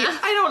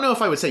 I don't know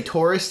if I would say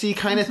touristy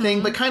kind of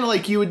thing, but kind of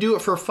like you would do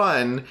it for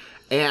fun,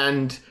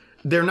 and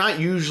they're not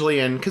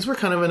usually because we're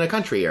kind of in a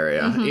country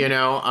area, you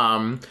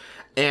know?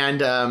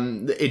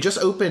 It just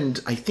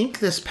opened, I think,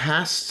 this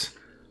past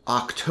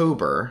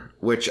October,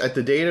 which at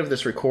the date of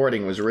this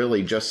recording was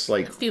really just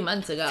like a few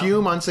months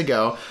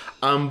ago.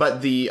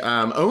 But the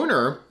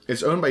owner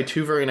is owned by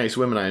two very nice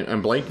women.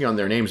 I'm blanking on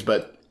their names,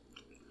 but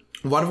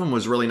one of them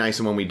was really nice.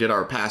 And when we did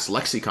our past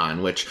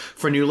Lexicon, which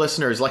for new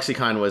listeners,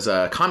 Lexicon was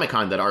a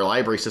Comic-Con that our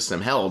library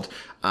system held,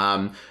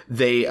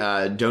 they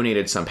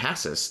donated some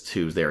passes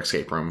to their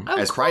escape room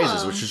as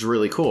prizes, which is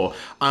really cool.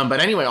 But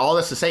anyway, all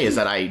this to say is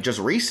that I just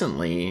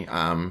recently,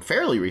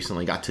 fairly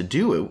recently, got to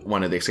do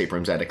one of the escape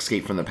rooms at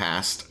Escape from the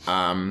Past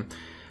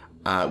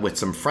with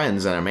some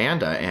friends and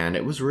Amanda, and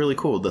it was really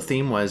cool. The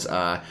theme was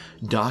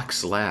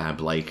Doc's Lab.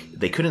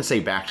 They couldn't say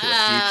Back to the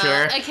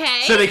Future.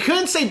 Okay. So they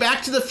couldn't say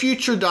Back to the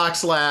Future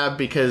Doc's Lab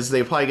because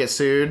they probably get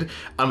sued.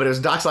 But it was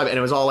Doc's Lab, and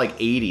it was all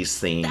 80s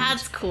themed.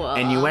 That's cool.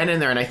 And you went in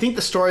there, and I think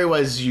the story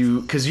was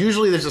because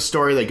usually there's a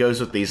story that goes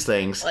with these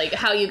things. Like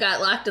how you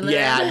got locked in the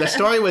Yeah, the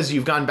story was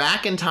you've gone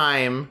back in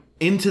time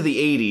into the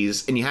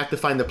 80s, and you have to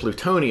find the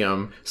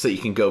plutonium so that you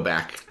can go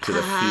back to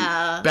the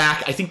future.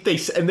 I think they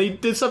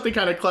did something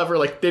kind of clever.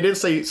 They didn't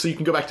say so you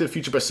can go back to the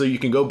future, but so you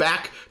can go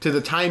back to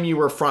the time you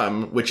were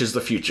from, which is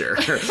the future,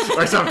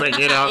 or something,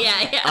 you know?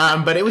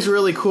 Yeah. But it was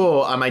really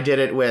cool. I did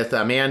it with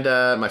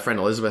Amanda, my friend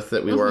Elizabeth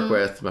that we work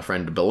with, my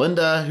friend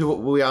Belinda, who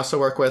we also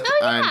work with,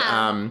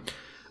 and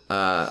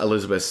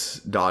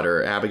Elizabeth's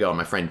daughter Abigail, and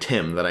my friend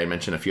Tim that I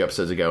mentioned a few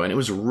episodes ago, and it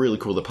was really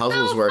cool. The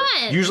puzzles were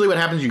usually what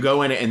happens, you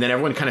go in it and then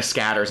everyone kind of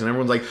scatters and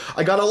everyone's like,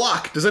 I got a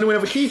lock, does anyone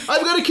have a key?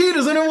 I've got a key,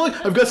 does anyone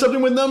I've got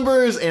something with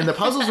numbers. And the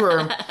puzzles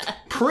were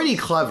pretty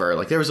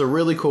clever. There was a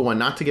really cool one,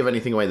 not to give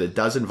anything away, that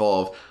does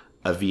involve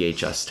a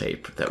VHS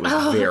tape that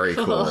was very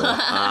cool.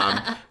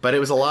 But it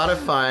was a lot of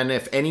fun.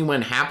 If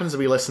anyone happens to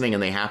be listening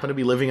and they happen to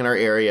be living in our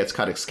area, it's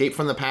called Escape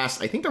from the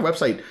Past. I think their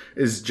website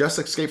is just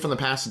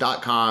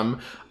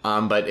escapefromthepast.com.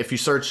 But if you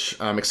search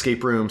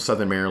Escape Room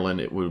Southern Maryland,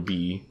 it would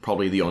be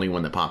probably the only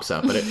one that pops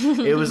up. But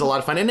it was a lot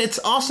of fun. And it's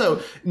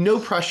also no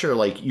pressure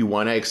you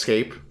want to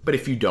escape. But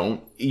if you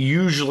don't,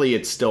 usually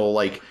it's still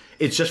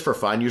it's just for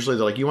fun. Usually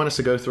they're you want us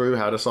to go through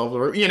how to solve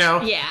the,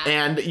 Yeah.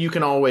 And you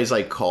can always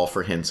call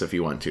for hints if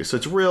you want to. So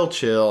it's real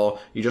chill.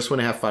 You just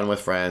want to have fun with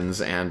friends.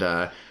 And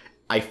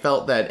I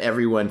felt that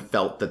everyone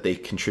felt that they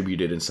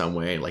contributed in some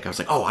way. Like I was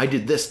like, oh, I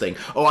did this thing.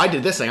 Oh, I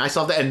did this thing. I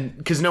solved that. And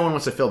because no one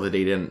wants to feel that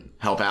they didn't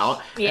help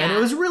out. Yeah. And it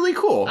was really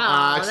cool.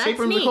 Escape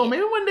rooms are cool.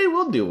 Maybe one day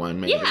we'll do one.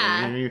 Maybe.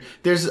 Yeah.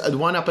 There's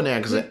one up in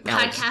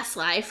podcast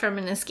live from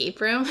an escape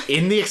room.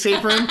 In the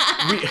escape room?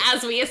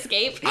 As we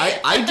escape.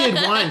 I did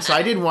one. So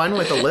I did one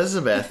with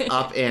Elizabeth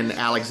up in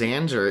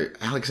Alexandria?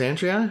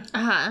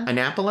 Uh-huh.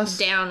 Annapolis?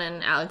 Down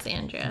in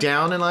Alexandria.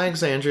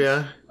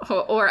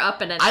 Or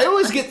up in I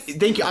always get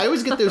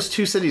those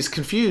two cities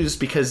confused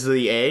because of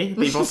the A.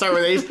 They both start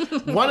with A's.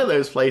 One of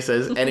those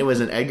places, and it was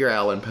an Edgar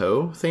Allan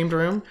Poe themed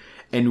room.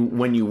 And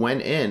when you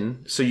went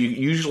in, so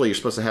you're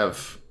supposed to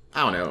have,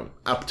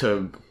 up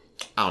to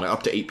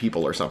 8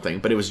 people or something,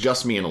 but it was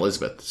just me and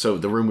Elizabeth. So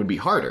the room would be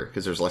harder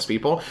because there's less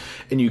people.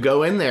 And you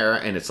go in there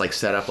and it's like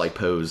set up like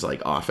Poe's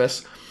like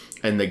office.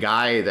 And the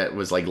guy that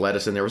was like let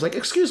us in there was like,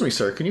 "Excuse me,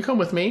 sir, can you come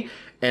with me?"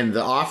 And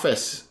the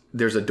office,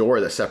 there's a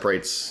door that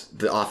separates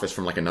the office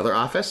from like another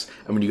office.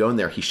 And when you go in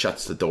there, he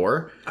shuts the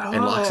door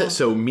and locks it.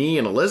 So me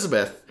and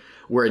Elizabeth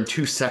were in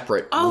 2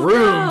 separate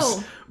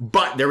rooms,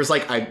 but there was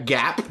like a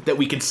gap that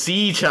we could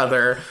see each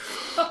other.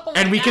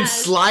 And we could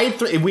slide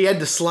through. We had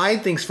to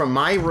slide things from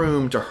my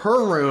room to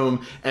her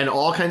room and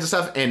all kinds of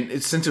stuff.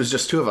 And since it was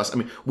just 2 of us, I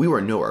mean, we were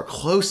nowhere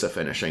close to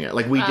finishing it.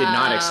 Like, we did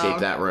not escape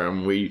that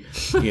room. We,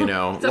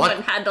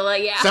 Someone had to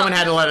let you out. Someone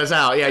had to let us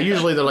out. Yeah,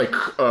 usually they're like,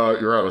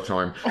 you're out of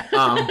time.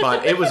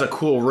 But it was a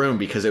cool room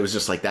because it was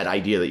just like that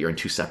idea that you're in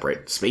 2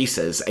 separate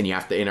spaces and you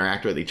have to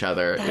interact with each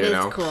other. That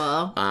is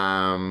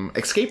cool.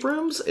 Escape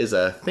rooms is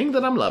a thing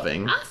that I'm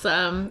loving.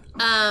 Awesome.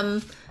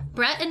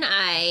 Brett and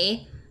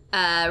I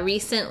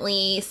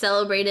recently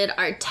celebrated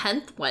our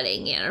 10th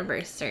wedding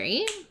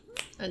anniversary,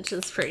 which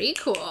is pretty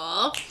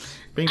cool.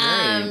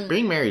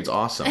 Being married's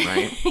awesome,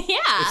 right?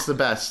 Yeah. It's the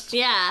best.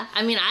 Yeah.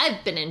 I mean,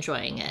 I've been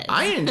enjoying it.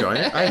 I enjoy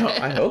it.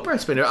 I hope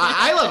Brett's been enjoying it.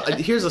 I love,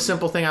 here's a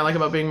simple thing I like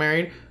about being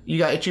married. You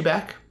got itchy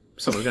back?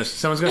 Someone's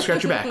gonna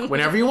scratch your back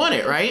whenever you want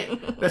it, right?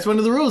 That's one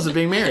of the rules of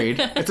being married.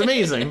 It's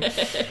amazing.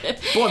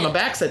 Boy, my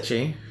back's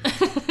itchy.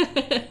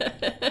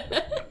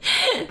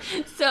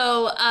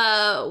 So,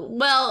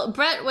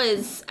 Brett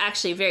was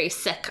actually very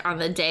sick on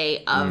the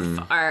day of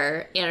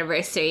our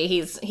anniversary.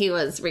 He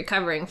was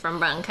recovering from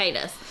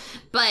bronchitis.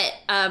 But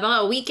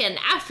about a weekend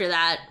after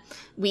that,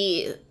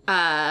 we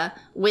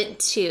went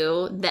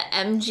to the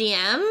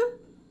MGM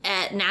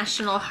at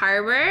National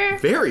Harbor.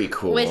 Very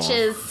cool. Which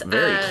is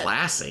very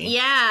classy.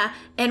 Yeah.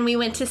 And we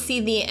went to see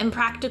the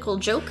Impractical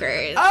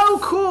Jokers. Oh,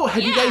 cool.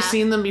 Had you guys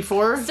seen them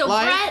before? So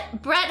live?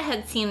 Brett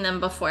had seen them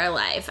before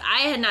live.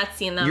 I had not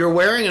seen them. You're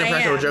wearing an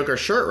Impractical Joker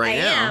shirt now. I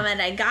am,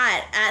 and I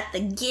got at the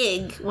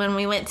gig when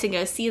we went to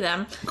go see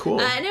them.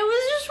 Cool. And it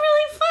was just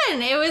really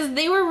fun.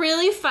 They were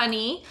really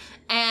funny.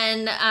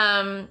 And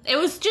it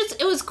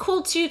was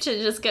cool too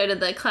to just go to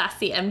the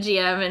classy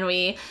MGM, and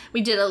we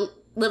did a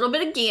little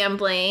bit of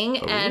gambling,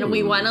 and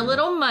we won a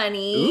little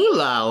money. Ooh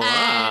la la!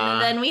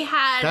 And then we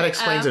had that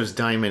explains those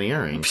diamond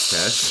earrings,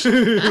 Tess. I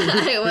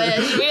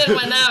wish we didn't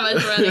win that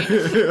much money.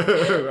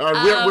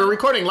 We're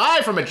recording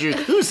live from a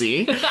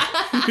jacuzzi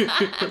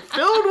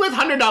filled with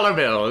 $100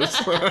 bills.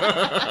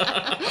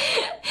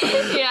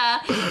 Yeah,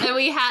 and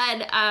we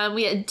had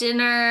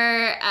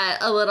dinner at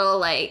a little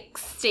like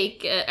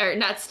steak or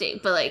not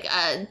steak, but like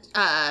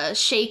a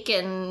shake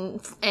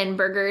and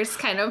burgers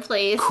kind of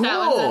place that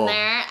was in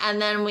there, and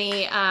then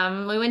we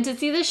went to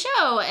see the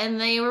show,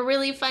 and they were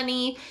really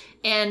funny,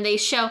 and they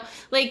show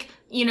like,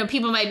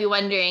 people might be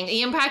wondering,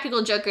 the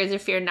Impractical Jokers,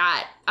 if you're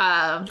not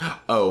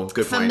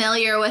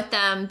familiar with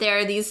them,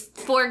 they're these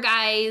 4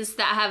 guys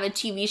that have a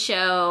TV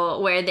show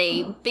where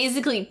they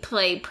basically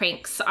play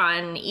pranks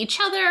on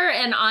each other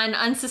and on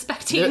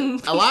unsuspecting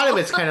people. A lot of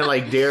it's kind of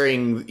like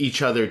daring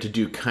each other to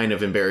do kind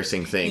of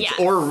embarrassing things,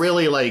 or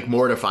really like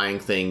mortifying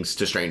things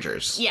to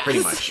strangers. Yes. Pretty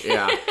much,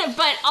 yeah.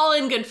 But all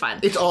in good fun.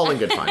 It's all in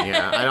good fun,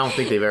 yeah. I don't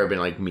think they've ever been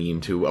like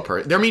mean to a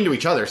person. They're mean to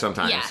each other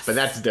sometimes, but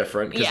that's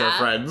different because they're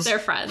friends. They're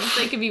friends.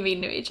 They could be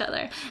mean to each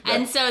other.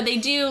 And so they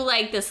do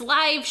like this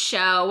live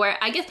show where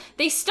I guess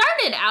they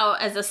started out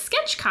as a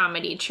sketch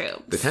comedy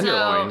troupe. The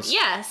Tenderloins.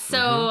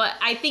 So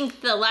I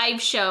think the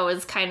live show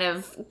is kind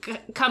of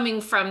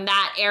coming from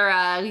that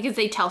era because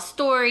they tell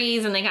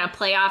stories and they kind of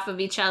play off of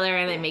each other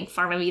and they make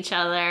fun of each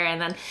other. And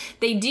then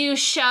they do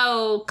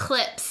show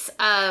clips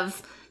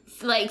of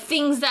like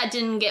things that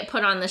didn't get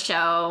put on the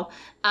show.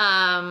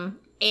 And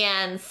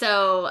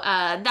so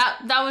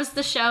that was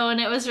the show, and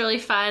it was really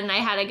fun. I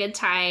had a good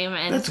time.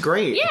 And that's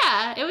great.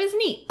 Yeah, it was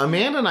neat.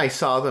 Amanda and I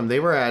saw them. They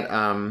were at...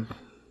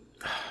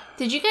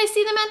 Did you guys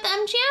see them at the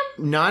MGM?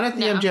 Not at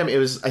the MGM. It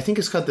was, I think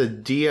it's called the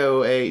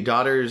DOR,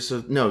 Daughters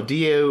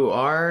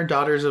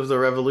of the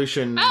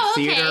Revolution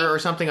Theater or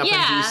something up in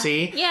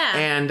DC. Yeah.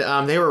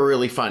 And they were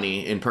really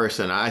funny in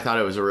person. I thought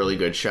it was a really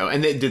good show.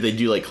 And did they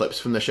do like clips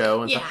from the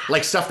show? And stuff?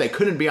 Like stuff that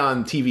couldn't be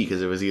on TV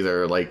because it was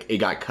either like it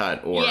got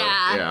cut or...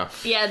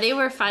 Yeah, they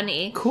were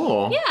funny.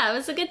 Cool. Yeah, it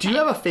was a good time. Do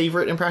you have a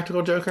favorite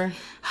Impractical Joker?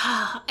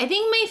 I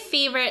think my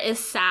favorite is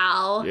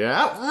Sal.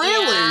 Yeah,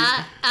 really?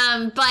 Yeah,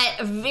 but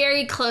a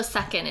very close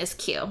second is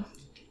Q.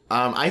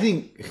 I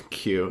think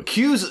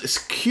Q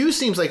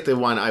seems like the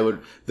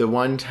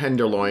one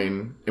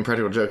Tenderloin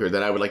Impractical Joker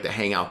that I would like to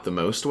hang out the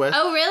most with.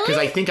 Oh, really?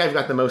 Because I think I've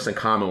got the most in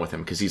common with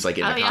him because he's like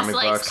in the comic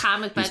books.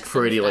 Comic books. He's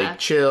pretty like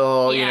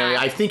chill. Yeah. You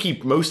know, I think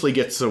he mostly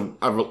gets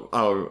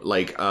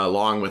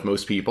along with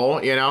most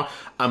people. You know,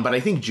 but I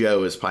think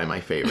Joe is probably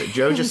my favorite.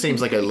 Joe just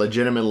seems like a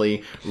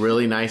legitimately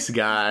really nice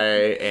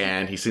guy,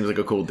 and he seems like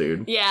a cool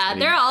dude. Yeah,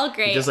 they're all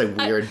great. He just like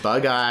weird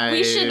bug eyes.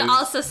 We should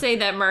also say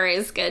that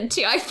Murray's good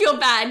too. I feel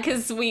bad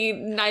because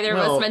neither of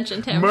us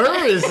mentioned him.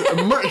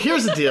 Murr,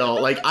 here's the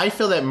deal. Like, I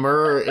feel that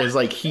Murr is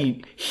like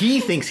he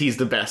thinks he's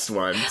the best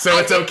one, so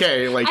it's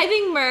okay. Like, I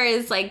think Murr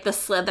is like the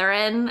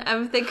Slytherin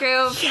of the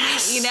group.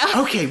 Yes. You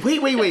know. Okay.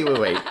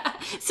 Wait.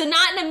 So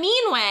not in a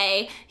mean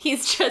way.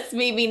 He's just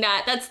maybe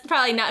not. That's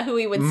probably not who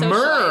he would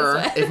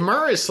socialize with. If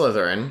Murr is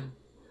Slytherin.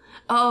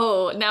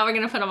 Oh, now we're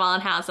gonna put them all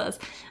in houses.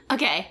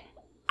 Okay.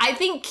 I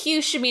think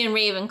Q should be in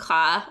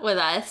Ravenclaw with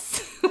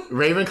us.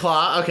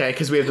 Ravenclaw, okay,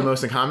 because we have the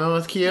most in common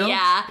with Q.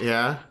 Yeah.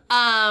 Yeah.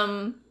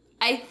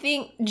 I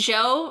think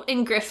Joe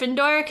in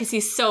Gryffindor because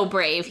he's so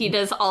brave. He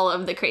does all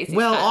of the crazy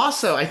Well, stuff.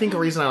 also, I think the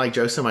reason I like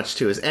Joe so much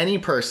too is any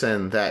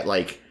person that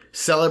like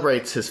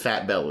celebrates his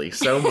fat belly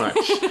so much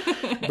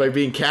by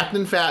being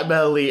Captain Fat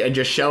Belly and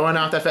just showing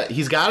off that fat.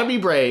 He's got to be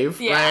brave,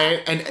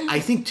 right? And I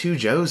think too,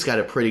 Joe's got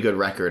a pretty good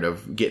record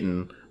of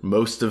getting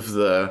most of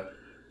the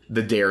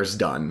dares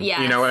done.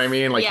 Yes. You know what I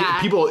mean? Like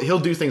he'll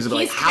do things that are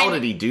like, how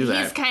did he do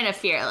that? He's kind of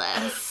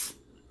fearless.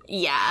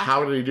 Yeah.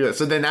 How did he do it?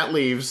 So then that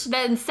leaves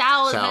then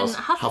Sal's and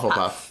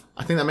Hufflepuff.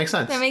 I think that makes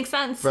sense. That makes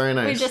sense. Very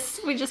nice.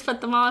 We just put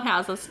them all in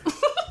houses.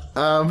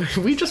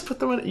 We just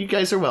put them in. You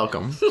guys are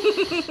welcome.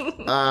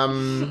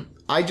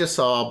 I just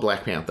saw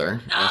Black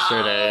Panther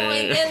yesterday. Oh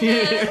my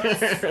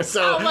goodness.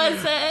 So, how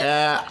was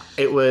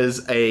it? It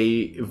was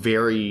a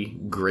very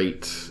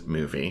great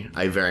movie.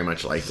 I very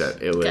much liked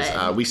it. It was.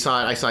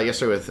 I saw it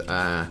yesterday with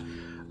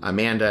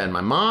Amanda and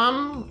my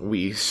mom.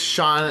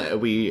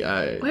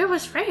 Where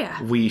was Freya?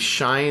 We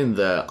shined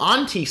the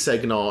auntie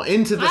signal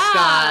into the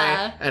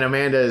sky, and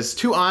Amanda's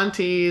two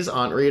aunties,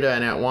 Aunt Rita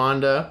and Aunt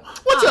Wanda.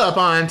 What's up,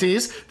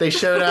 aunties? They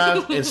showed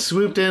up and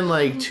swooped in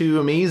like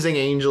two amazing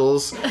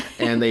angels,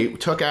 and they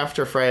took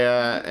after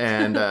Freya,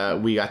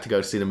 and we got to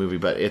go see the movie.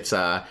 But it's,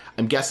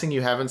 I'm guessing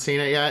you haven't seen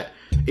it yet.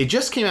 It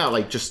just came out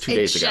like just 2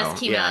 days ago.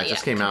 It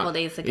just came out a couple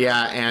days ago.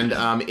 Yeah,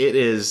 and it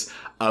is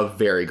a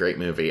very great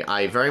movie.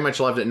 I very much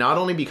loved it, not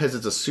only because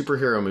it's a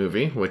superhero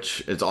movie,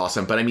 which is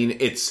awesome, but I mean,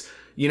 it's,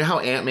 you know how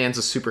Ant-Man's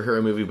a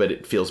superhero movie, but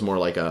it feels more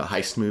like a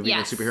heist movie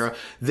than superhero?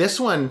 This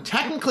one,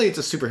 technically it's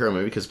a superhero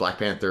movie because Black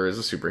Panther is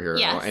a superhero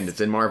and it's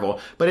in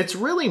Marvel, but it's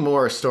really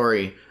more a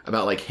story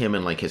about like him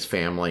and like his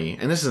family,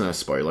 and this isn't a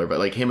spoiler, but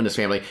like him and his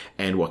family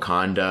and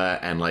Wakanda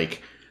and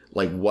like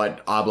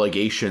what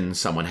obligations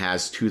someone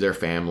has to their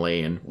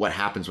family and what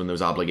happens when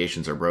those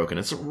obligations are broken.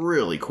 It's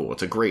really cool.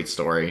 It's a great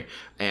story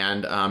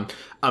and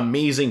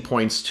amazing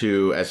points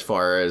too as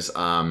far as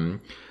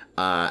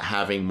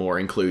having more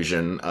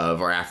inclusion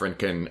of our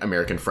African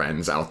American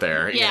friends out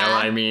there. You know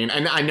what I mean?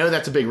 And I know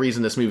that's a big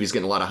reason this movie's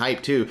getting a lot of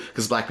hype too,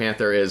 because Black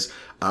Panther is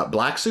a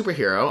black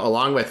superhero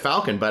along with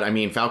Falcon, but I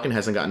mean, Falcon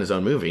hasn't gotten his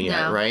own movie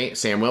yet, right?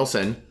 Sam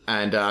Wilson.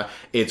 And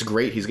it's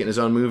great. He's getting his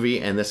own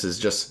movie, and this is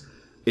just,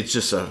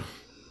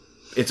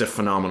 it's a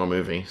phenomenal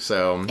movie.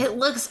 So it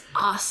looks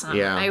awesome.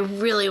 Yeah. I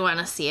really want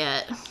to see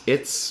it.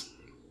 It's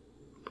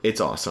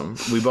awesome.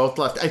 We both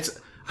left.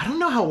 I don't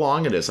know how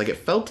long it is. Like, it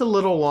felt a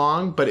little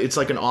long, but it's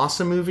like an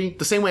awesome movie.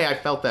 The same way I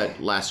felt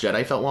that Last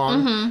Jedi felt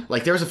long. Mm-hmm.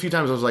 Like, there was a few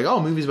times I was like, oh,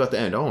 movie's about to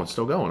end. Oh, it's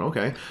still going.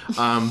 Okay.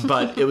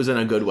 But it was in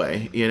a good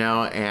way, you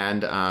know?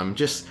 And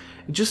just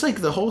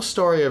like the whole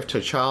story of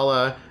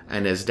T'Challa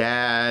and his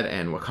dad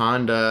and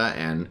Wakanda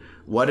and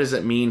what does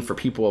it mean for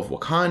people of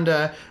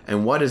Wakanda?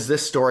 And what does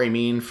this story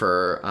mean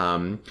for,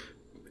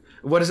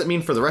 what does it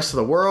mean for the rest of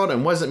the world?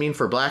 And what does it mean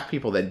for black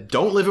people that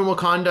don't live in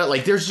Wakanda?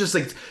 Like, there's just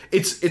like,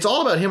 it's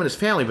all about him and his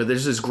family, but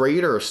there's this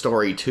greater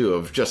story too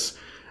of just,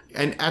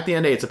 and at the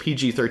end of the day, it's a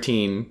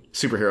PG-13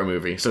 superhero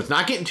movie. So it's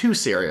not getting too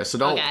serious. So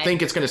don't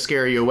think it's going to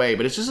scare you away,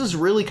 but it's just this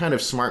really kind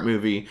of smart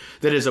movie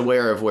that is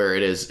aware of where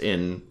it is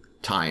in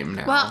time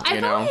now. Well,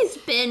 I've always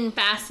been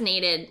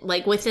fascinated,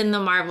 like, within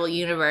the Marvel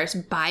universe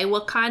by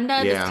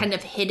Wakanda, this kind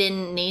of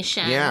hidden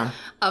nation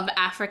of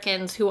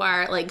Africans who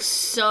are, like,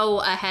 so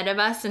ahead of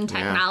us in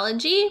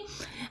technology,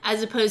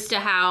 as opposed to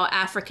how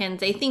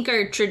Africans, I think,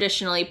 are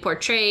traditionally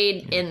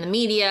portrayed in the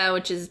media,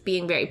 which is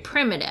being very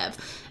primitive.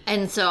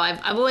 And so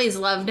I've always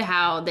loved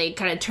how they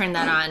kind of turn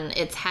that on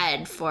its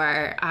head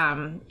for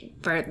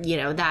you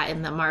know, that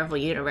in the Marvel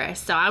universe.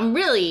 So I'm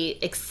really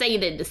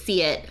excited to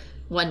see it.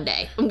 One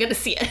day. I'm going to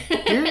see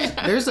it.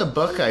 There's a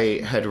book I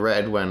had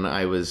read when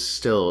I was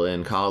still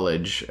in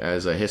college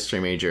as a history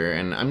major,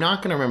 and I'm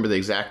not going to remember the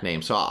exact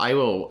name, so I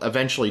will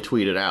eventually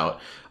tweet it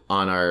out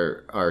on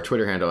our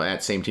Twitter handle at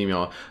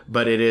SameTeamYall.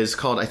 But it is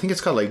called, I think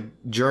it's called like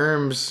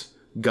Germs,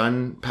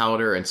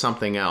 Gunpowder, and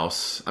something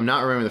else. I'm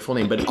not remembering the full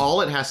name, but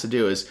all it has to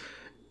do is,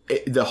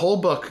 the whole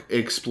book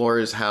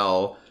explores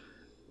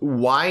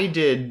why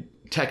did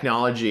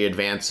technology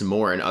advanced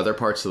more in other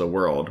parts of the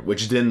world,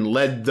 which then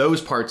led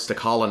those parts to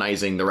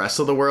colonizing the rest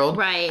of the world,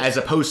 right, as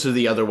opposed to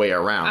the other way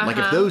around. Like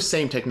if those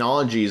same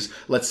technologies,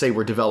 let's say,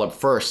 were developed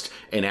first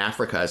in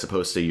Africa as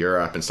opposed to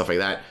Europe and stuff like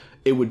that,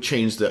 it would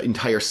change the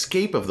entire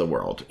scape of the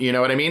world. You know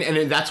what I mean?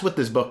 And that's what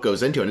this book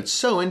goes into. And it's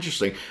so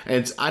interesting.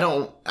 And I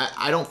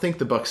don't think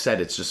the book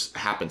said it's just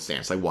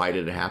happenstance. Like, why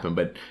did it happen?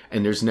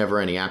 And there's never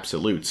any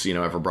absolutes,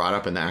 ever brought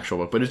up in the actual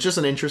book. But it's just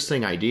an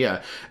interesting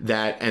idea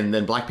and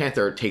then Black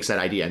Panther takes that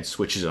idea and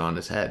switches it on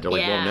its head. They're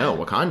like, well,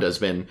 no, Wakanda's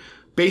been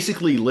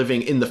basically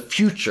living in the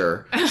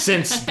future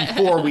since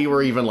before we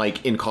were even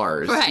like in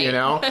cars, right.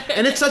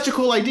 And it's such a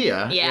cool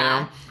idea,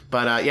 Yeah.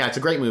 But it's a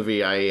great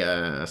movie.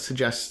 I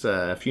suggest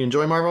if you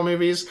enjoy Marvel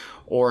movies,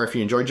 or if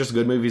you enjoy just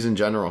good movies in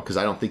general, because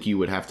I don't think you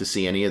would have to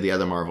see any of the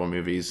other Marvel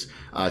movies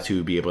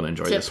to be able to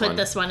enjoy this one. To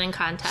put this one in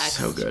context.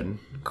 So good.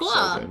 Cool.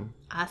 So good.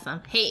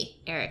 Awesome. Hey,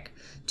 Eric,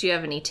 do you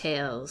have any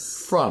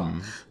tales?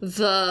 From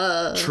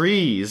the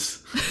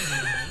trees.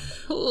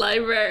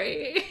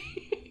 Library.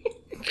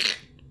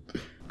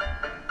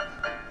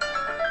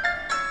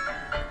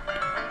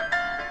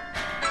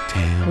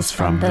 Tales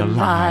from the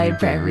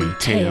library,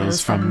 tales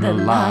from the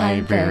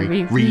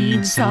library.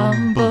 Read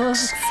some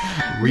books,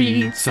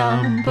 read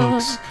some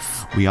books.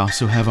 We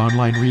also have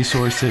online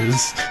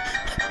resources.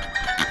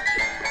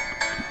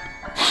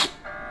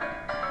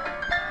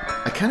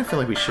 I kind of feel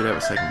like we should have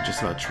a segment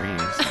just about trees.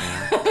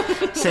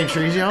 Same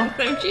trees, y'all?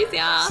 Same trees,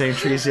 y'all. Same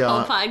trees,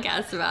 y'all. Whole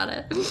podcast about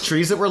it.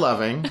 Trees that we're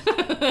loving.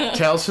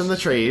 Tales from the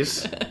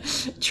trees.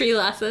 Tree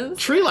lessons.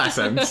 Tree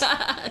lessons.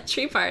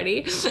 Tree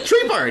party.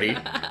 Tree party.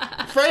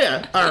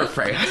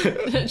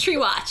 Freya. Tree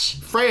watch.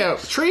 Freya.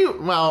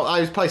 Well,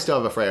 I probably still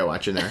have a Freya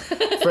watch in there.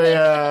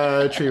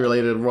 Freya,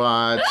 tree-related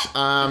watch.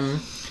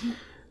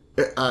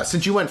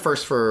 Since you went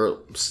first for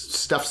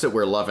stuffs that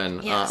we're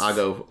loving, yes. I'll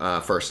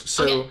go first.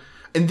 So... Okay.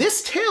 And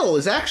this tale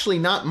is actually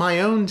not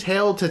my own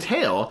tale to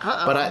tale,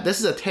 but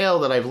this is a tale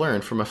that I've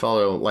learned from a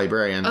fellow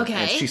librarian. Okay.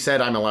 And she said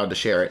I'm allowed to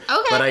share it.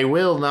 Okay. But I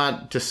will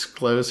not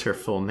disclose her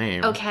full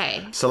name.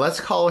 Okay. So let's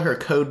call her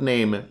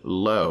codename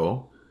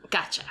Lo.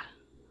 Gotcha.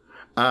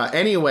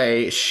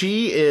 Anyway,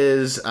 she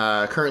is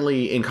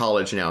currently in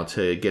college now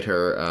to get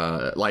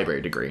her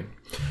library degree.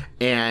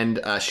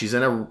 And she's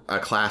in a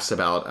class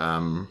about...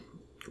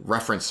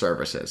 reference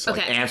services,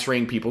 like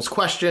answering people's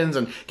questions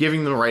and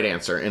giving them the right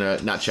answer in a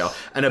nutshell.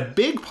 And a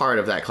big part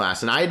of that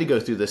class, and I had to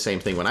go through the same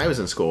thing when I was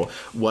in school,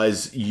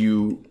 was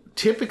you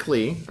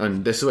typically,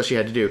 and this is what she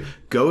had to do,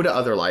 go to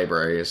other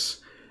libraries,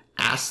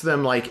 ask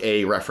them like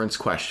a reference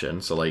question.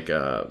 So like,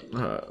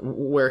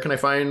 where can I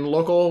find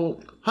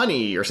local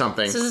honey or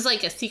something? So this is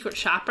like a secret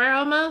shopper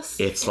almost?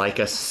 It's like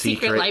a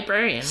secret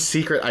librarian.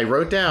 I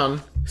wrote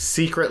down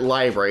secret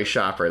library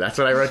shopper. That's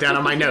what I wrote down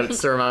on my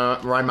notes to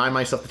remind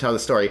myself to tell the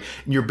story.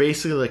 You're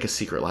basically like a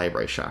secret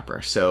library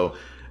shopper. So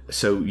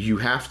you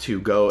have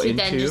to go into...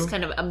 then just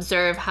kind of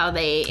observe how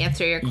they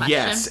answer your question?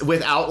 Yes,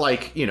 without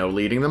like,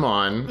 leading them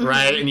on,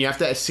 right? And you have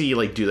to see,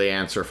 like, do they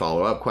answer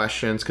follow-up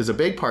questions? Because a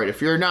big part, if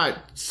you're not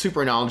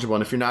super knowledgeable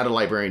and if you're not a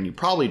librarian, you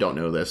probably don't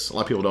know this. A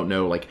lot of people don't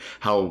know, like,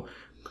 how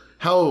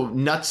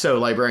nutso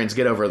librarians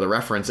get over the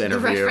reference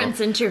interview. The reference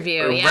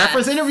interview, yeah.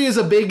 Reference interview is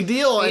a big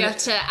deal. You have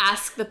to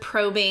ask the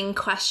probing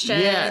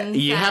questions. Yeah,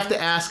 you have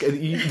to ask.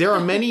 There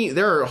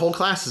are whole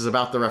classes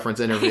about the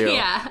reference interview.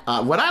 Yeah.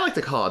 What I like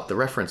to call it, the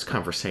reference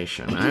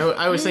conversation.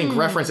 I always think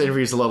reference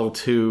interview is a little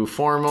too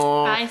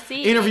formal. I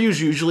see. Interviews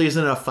usually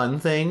isn't a fun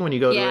thing. When you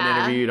go to an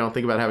interview, you don't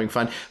think about having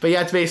fun. But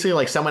yeah, it's basically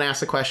like someone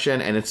asks a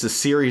question, and it's a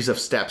series of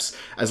steps.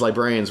 As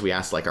librarians, we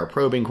ask like our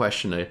probing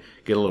question to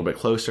get a little bit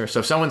closer.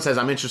 So if someone says,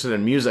 I'm interested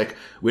in music,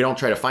 we don't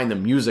try to find the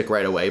music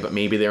right away, but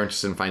maybe they're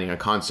interested in finding a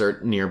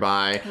concert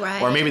nearby.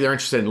 Right. Or maybe they're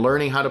interested in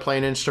learning how to play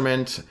an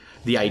instrument.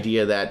 The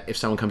idea that if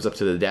someone comes up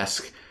to the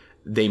desk,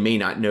 they may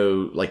not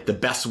know like the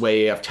best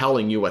way of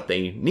telling you what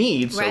they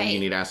need, so you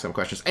need to ask them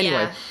questions.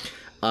 Anyway,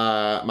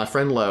 my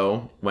friend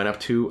Lo went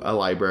up to a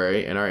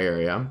library in our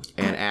area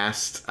and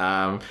asked,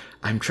 I'm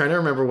trying to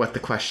remember what the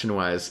question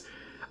was.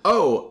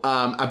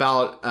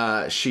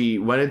 She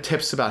wanted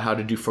tips about how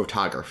to do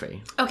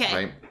photography. Okay.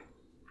 Right?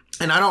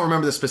 And I don't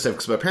remember the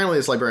specifics, but apparently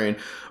this librarian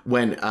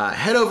went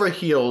head over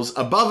heels,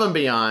 above and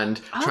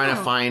beyond, trying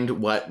to find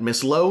what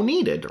Miss Lo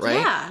needed, right?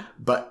 Yeah.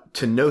 But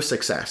to no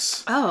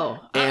success.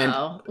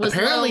 And was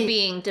apparently Lo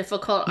being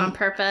difficult on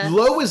purpose?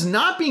 Lo was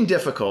not being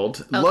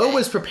difficult. Lo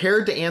was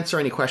prepared to answer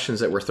any questions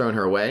that were thrown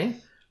her way.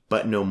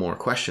 But no more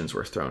questions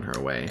were thrown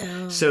her way.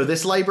 So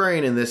this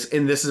librarian, and this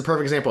is a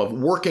perfect example of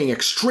working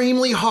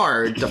extremely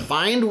hard to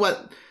find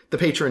what the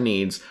patron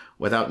needs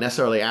without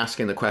necessarily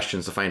asking the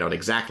questions to find out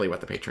exactly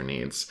what the patron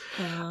needs.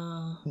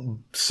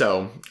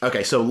 So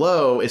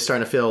Lo is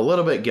starting to feel a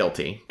little bit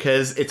guilty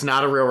because it's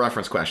not a real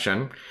reference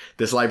question.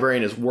 This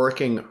librarian is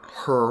working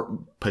her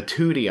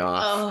patootie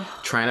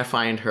off, trying to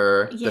find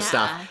her the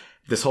stuff.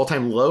 This whole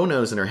time, Lo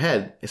knows in her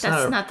head, That's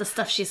not the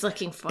stuff she's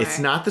looking for. It's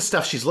not the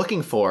stuff she's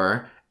looking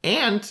for.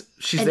 And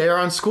She's there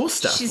on school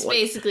stuff. She's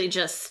basically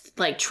just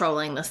like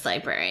trolling this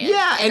librarian.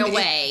 Yeah, in a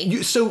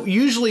way. So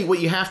usually what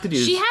you have to do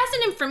is... She has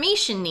an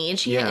information need.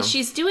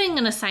 She's doing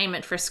an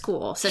assignment for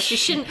school. So she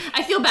shouldn't...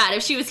 I feel bad.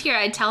 If she was here,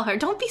 I'd tell her,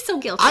 don't be so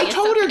guilty. I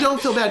told her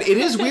don't feel bad. It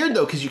is weird,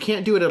 though, because you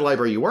can't do it at a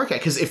library you work at.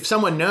 Because if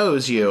someone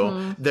knows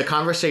you, the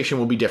conversation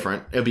will be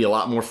different. It'll be a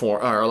lot more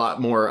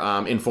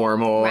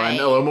informal and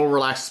a little more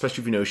relaxed,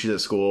 especially if you know she's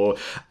at school.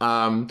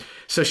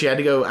 So she had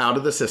to go out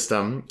of the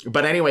system.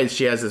 But anyway,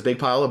 she has this big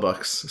pile of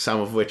books,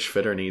 some of which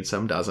fit her needs,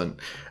 some doesn't.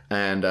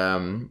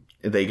 And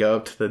they go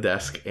up to the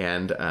desk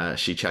and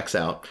she checks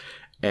out.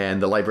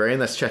 And the librarian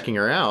that's checking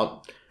her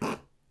out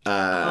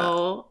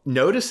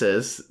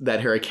notices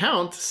that her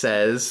account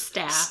says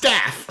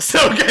staff.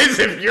 So guys,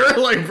 if you're a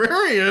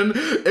librarian,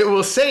 it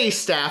will say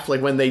staff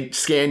like when they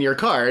scan your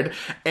card.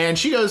 And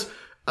she goes, do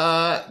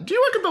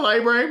you work at the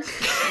library?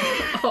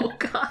 Oh,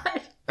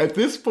 God. At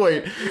this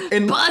point,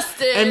 and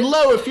Busted. And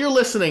Lo, if you're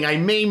listening, I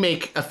may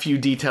make a few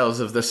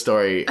details of the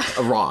story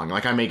wrong.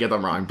 Like I may get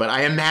them wrong, but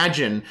I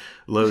imagine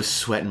Lo's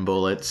sweating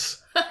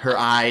bullets, her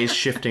eyes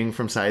shifting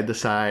from side to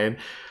side,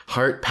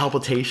 heart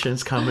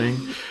palpitations coming,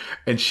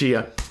 and she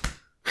and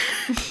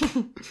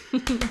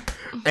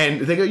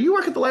they go, "You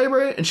work at the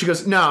library?" And she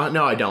goes, "No,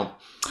 I don't."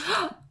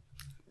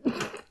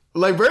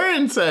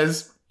 Librarian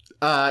says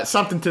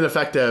something to the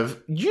effect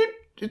of,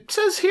 It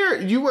says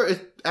here you were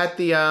at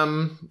the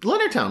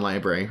Leonardtown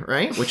Library,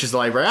 right? Which is the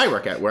library I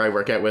work at, where I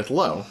work at with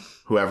Lo,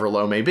 whoever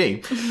Lo may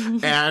be.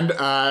 And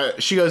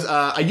she goes,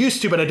 I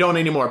used to, but I don't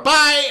anymore.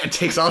 Bye! And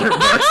takes all her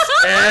books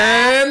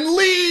and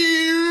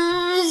leaves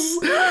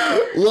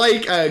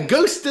like a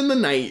ghost in the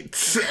night.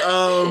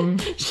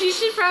 She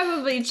should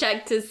probably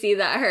check to see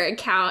that her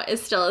account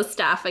is still a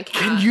staff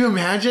account. Can you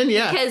imagine?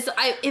 Yeah. Because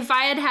if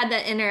I had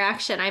that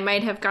interaction, I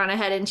might have gone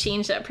ahead and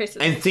changed that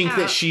person's and think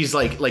account. that she's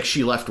like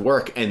she left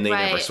work and they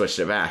never switched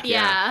it back.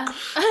 Yeah.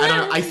 I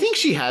don't know. I think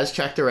she has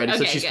checked already,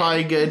 so she's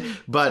probably good.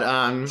 But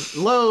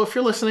Lo, if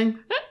you're listening,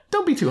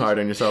 don't be too hard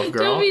on yourself,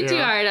 girl. Don't be too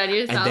hard on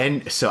yourself.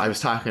 And then, so I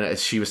was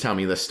she was telling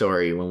me this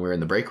story when we were in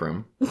the break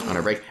room on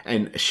our break,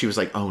 and she was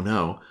like, "Oh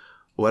no,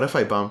 what if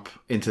I bump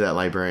into that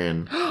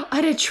librarian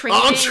at a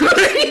training?" On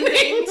training.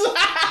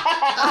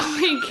 Oh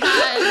my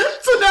God.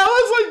 So now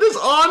it's like this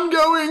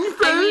ongoing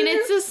thing. I mean,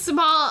 it's a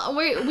small,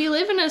 we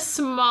live in a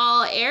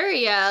small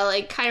area,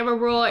 like kind of a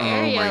rural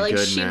area. My like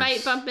goodness. she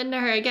might bump into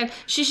her again.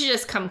 She should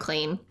just come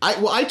clean.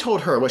 I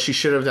told her what she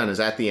should have done is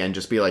at the end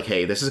just be like,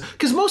 hey, this is,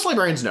 because most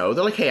librarians know.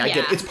 They're like, hey, I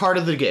get it. It's part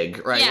of the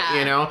gig, right? Yeah.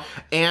 You know?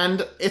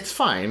 And it's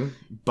fine,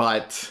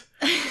 but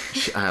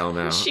I don't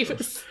know. She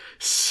was...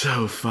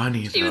 So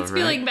funny, She was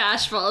feeling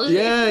bashful.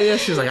 Yeah.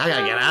 She was like, I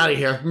gotta get out of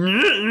here.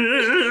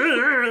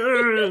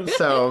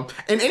 So,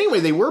 and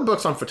anyway, they were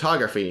books on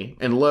photography,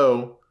 and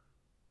Lo...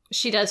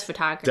 She does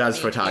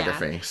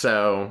photography. Yeah.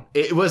 So,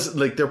 it was,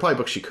 like, they're probably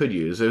books she could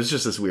use. It was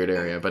just this weird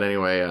area. But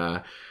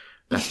anyway,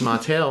 that's my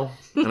tale,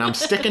 and I'm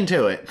sticking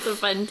to it. It's a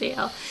fun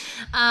tale.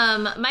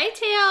 My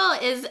tale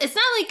is, it's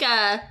not like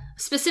a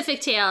specific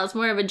tale, it's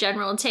more of a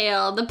general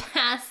tale. The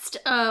past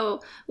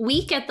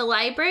week at the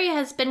library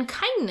has been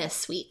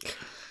Kindness Week.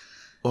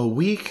 A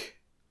week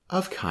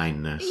of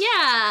kindness. Yeah,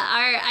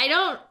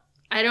 I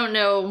don't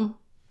know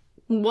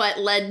what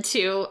led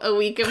to a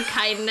week of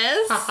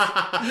kindness.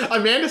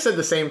 Amanda said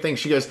the same thing.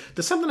 She goes,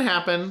 "Does something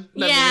happen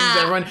that means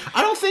everyone?"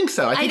 I don't think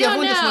so. I think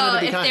everyone just wanted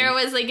to be kind. I don't know if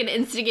there was like an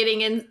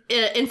instigating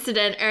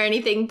incident or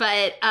anything,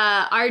 but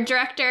our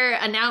director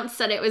announced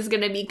that it was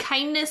going to be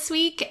Kindness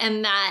Week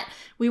and that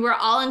we were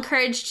all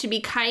encouraged to be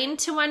kind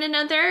to one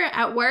another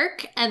at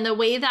work. And the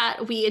way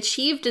that we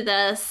achieved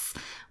this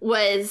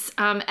was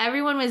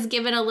everyone was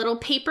given a little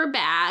paper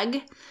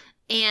bag.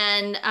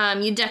 And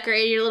you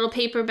decorated your little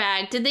paper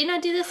bag. Did they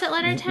not do this at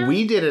Leonardtown?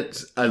 We did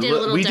it a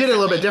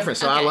little bit different.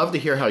 So I love to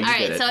hear how you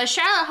did it. So at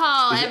Charlotte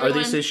Hall, are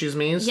these sushis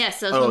me's? Yes,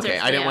 those ones are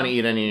I didn't want to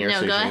eat any of your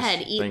sushis. No, go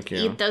ahead. Thank you.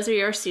 Eat. Those are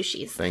your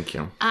sushis. Thank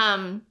you.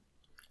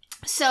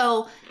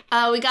 So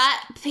we got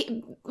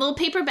little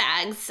paper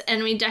bags,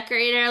 and we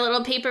decorated our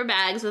little paper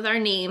bags with our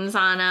names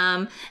on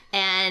them.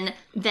 And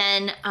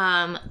then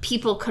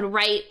people could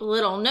write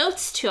little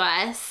notes to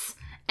us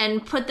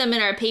and put them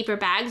in our paper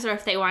bags, or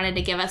if they wanted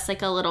to give us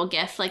like a little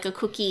gift, like a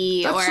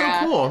cookie or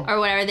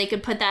whatever, they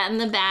could put that in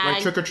the bag.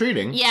 Like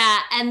trick-or-treating. Yeah,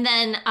 and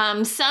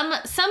then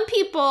some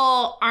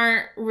people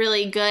aren't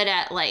really good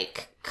at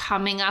like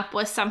coming up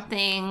with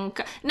something,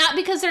 not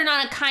because they're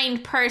not a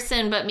kind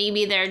person, but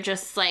maybe they're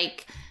just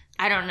like,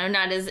 I don't know,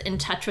 not as in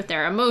touch with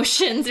their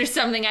emotions or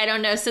something, I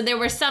don't know. So there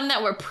were some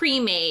that were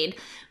pre-made.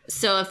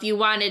 So if you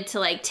wanted to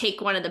like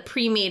take one of the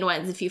pre-made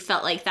ones, if you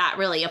felt like that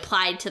really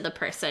applied to the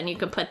person, you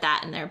could put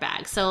that in their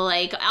bag. So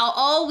like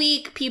all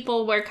week,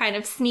 people were kind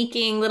of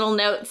sneaking little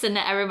notes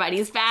into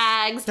everybody's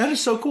bags. That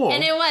is so cool.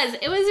 And it was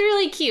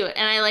really cute,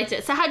 and I liked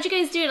it. So how'd you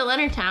guys do it at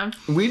Leonardtown?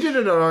 We did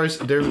it at ours.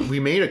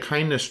 We made a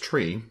kindness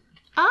tree.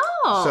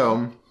 Oh.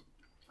 So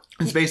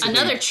it's basically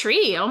another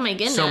tree. Oh my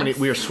goodness.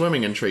 We were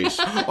swimming in trees.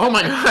 Oh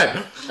my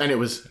God. And it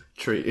was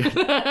Tree.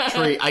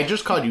 I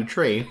just called you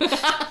tree.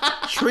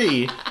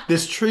 Tree.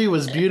 This tree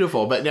was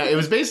beautiful. But no, it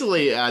was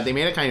basically, they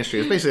made a kindness tree.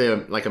 It was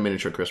basically like a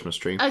miniature Christmas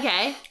tree.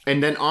 Okay.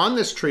 And then on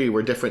this tree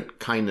were different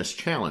kindness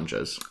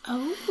challenges.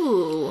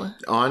 Oh.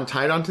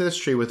 Tied onto this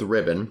tree with a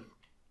ribbon.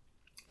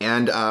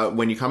 And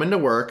when you come into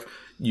work,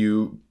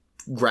 you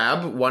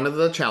grab one of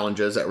the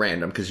challenges at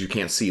random because you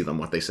can't see them,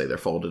 what they say. They're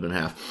folded in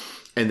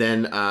half. And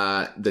then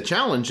the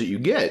challenge that you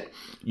get,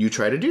 you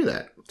try to do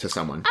that to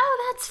someone.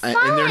 Oh, that's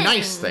fun. And they're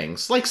nice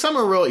things. Like, some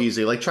are real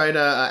easy. Like, try to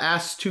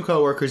ask 2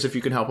 coworkers if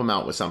you can help them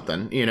out with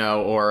something, you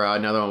know, or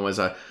another one was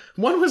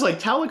like,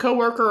 tell a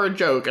coworker a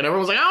joke. And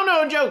everyone was like, I don't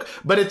know a joke.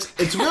 But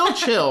it's real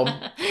chill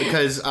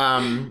because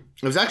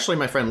it was actually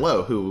my friend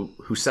Lo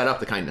who set up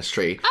the kindness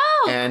tree.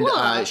 Oh, and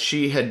cool.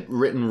 She had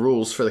written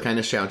rules for the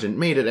kindness challenge and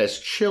made it as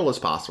chill as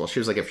possible. She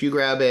was like, if you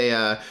grab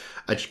a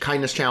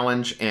kindness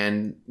challenge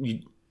and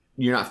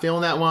you're not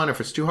feeling that one, or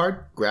if it's too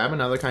hard, grab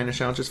another kindness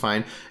challenge. It's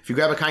fine. If you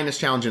grab a kindness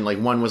challenge and like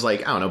one was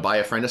like, I don't know, buy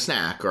a friend a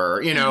snack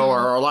or, you know,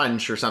 or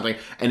lunch or something,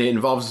 and it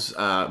involves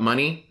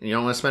money, and you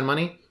don't want to spend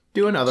money,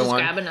 do another one.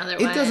 Grab another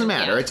one. It doesn't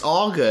matter. Yeah. It's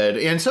all good.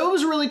 And so it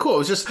was really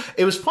cool.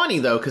 It was funny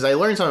though, because I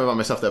learned something about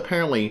myself that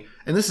apparently,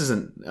 and this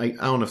isn't, I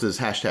don't know if this is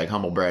hashtag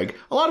humble brag,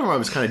 a lot of them I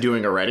was kind of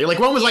doing already. Like,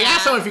 one was like,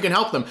 ask someone if you can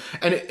help them.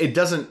 And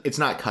it's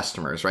not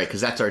customers, right? Because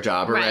that's our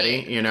job already,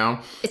 Right. you know?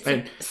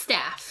 It's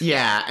staff.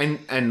 Yeah,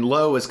 and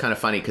Lo was kind of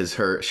funny because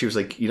she was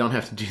like, you don't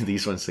have to do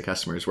these ones to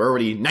customers. We're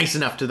already nice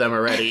enough to them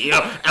already, you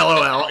know,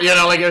 LOL. You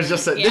know, like, it was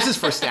just, this is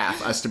for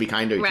staff, us to be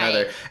kind to each Right.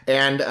 other.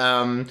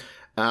 And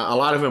a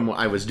lot of them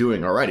I was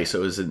doing already, so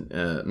it was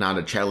not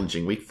a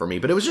challenging week for me.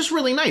 But it was just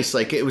really nice.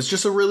 Like, it was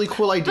just a really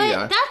cool idea.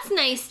 But that's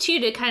nice, too,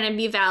 to kind of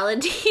be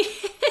validated.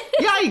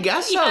 Yeah, I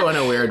guess so, in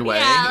a weird way,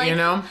 Yeah, like, you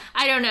know?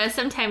 I don't know.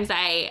 Sometimes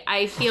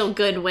I feel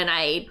good when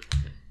I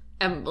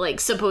am, like,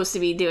 supposed to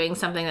be doing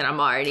something that I'm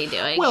already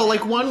doing. Well,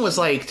 like, one was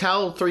like,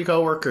 tell 3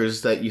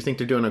 coworkers that you think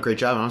they're doing a great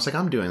job. And I was like,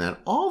 I'm doing that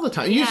all the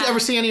time. You ever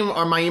see any of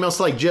my emails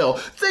to like, Jill,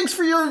 thanks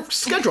for your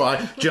schedule.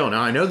 Jill,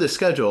 now I know this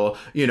schedule,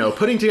 you know,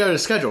 putting together the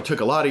schedule took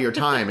a lot of your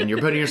time and you're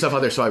putting yourself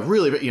out there. So I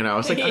really, you know,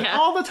 it's like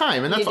all the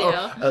time. And that's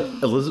Low.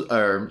 Alyssa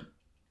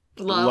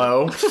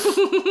Low.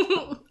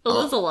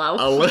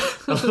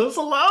 Alyssa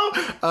Low.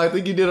 I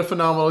think you did a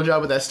phenomenal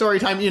job with that story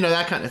time, you know,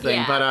 that kind of thing.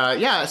 Yeah.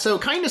 But so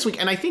kindness week,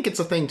 and I think it's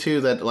a thing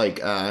too that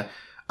like I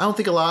don't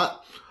think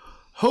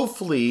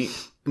hopefully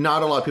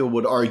not a lot of people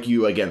would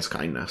argue against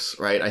kindness,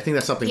 right? I think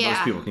that's something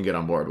most people can get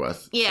on board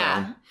with.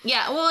 Yeah. So.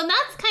 Yeah. Well, and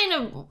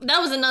that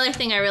was another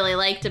thing I really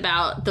liked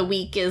about the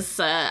week is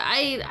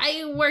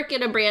I work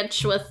at a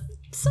branch with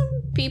some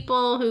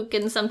people who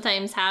can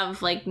sometimes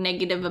have like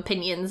negative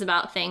opinions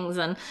about things,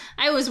 and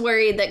I was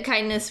worried that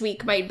kindness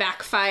week might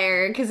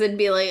backfire because it'd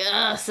be like,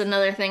 it's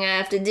another thing I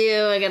have to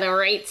do. I gotta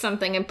write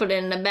something and put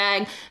it in a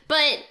bag.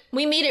 But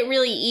we made it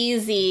really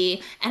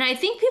easy, and I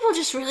think people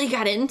just really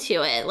got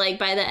into it. Like,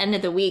 by the end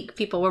of the week,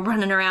 people were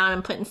running around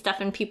and putting stuff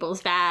in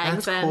people's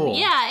bags. That's cool.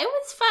 Yeah, it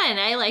was fun.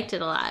 I liked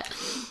it a lot.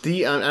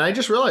 And I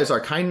just realized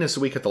our kindness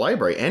week at the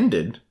library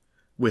ended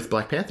with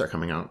Black Panther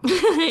coming out.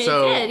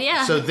 So, it did,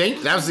 yeah. So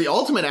that was the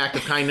ultimate act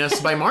of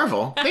kindness by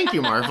Marvel. Thank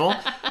you, Marvel.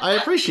 I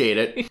appreciate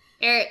it.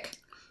 Eric,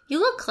 you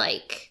look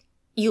like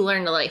you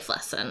learned a life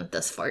lesson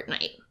this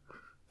fortnight.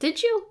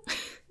 Did you?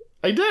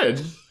 I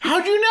did.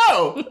 How'd you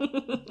know?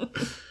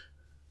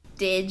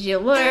 Did you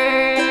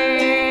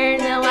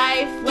learn a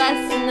life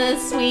lesson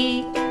this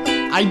week?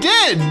 I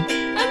did.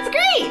 That's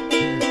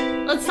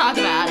great. Let's talk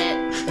about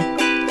it.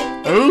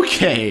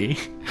 Okay.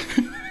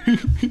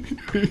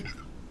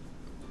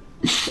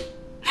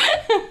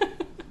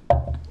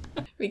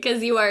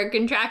 Because you are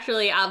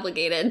contractually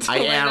obligated to I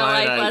learn am, a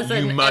life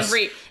lesson you must-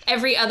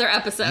 every other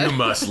episode. You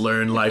must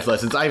learn life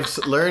lessons. I've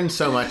learned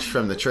so much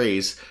from the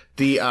trees.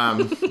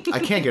 I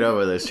can't get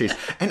over those trees.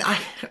 And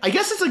I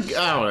guess it's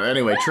I don't know.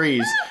 Anyway,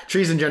 trees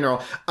in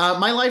general.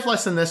 My life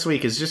lesson this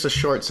week is just a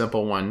short,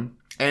 simple one.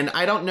 And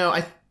I don't know.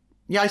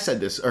 I said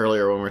this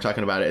earlier when we were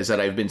talking about it, is that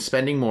I've been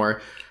spending more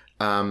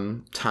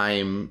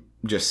time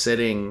just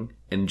sitting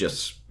and you're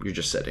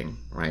just sitting,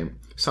 right?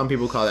 Some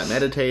people call that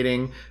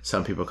meditating.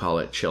 Some people call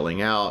it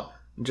chilling out,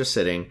 just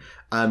sitting.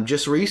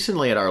 Just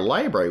recently at our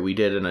library, we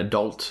did an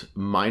adult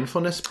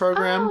mindfulness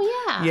program.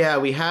 Oh, yeah. Yeah,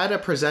 we had a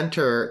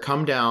presenter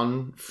come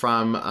down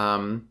from,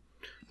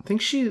 I think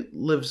she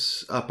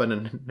lives up in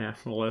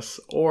Annapolis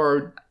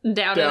or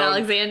Down in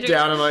Alexandria.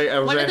 Down in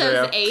Alexandria. One of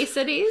those A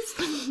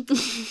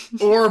cities.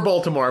 Or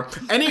Baltimore.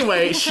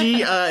 Anyway,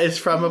 she is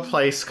from a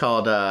place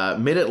called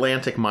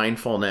Mid-Atlantic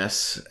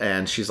Mindfulness,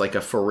 and she's like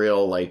a for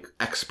real like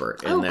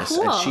expert in this.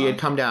 Cool. And she had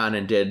come down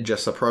and did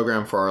just a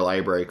program for our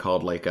library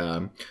called like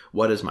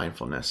What is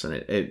Mindfulness? And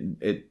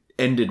it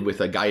ended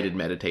with a guided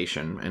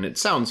meditation. And it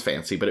sounds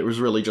fancy, but it was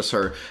really just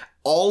her.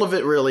 All of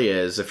it really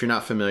is, if you're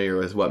not familiar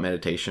with what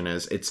meditation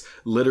is, it's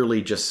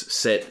literally just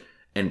sit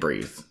and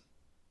breathe.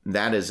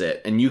 That is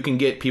it. And you can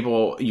get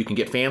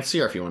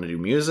fancier if you want to do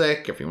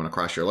music, if you want to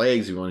cross your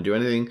legs, if you want to do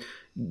anything,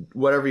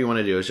 whatever you want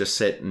to do is just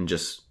sit and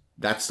just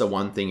That's the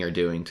one thing you're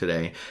doing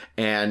today.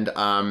 And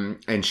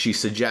she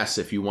suggests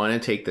if you want to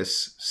take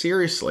this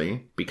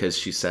seriously, because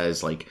she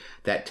says like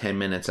that 10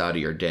 minutes out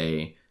of your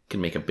day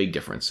can make a big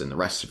difference in the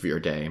rest of your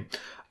day.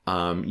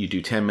 You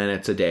do 10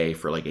 minutes a day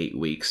for like 8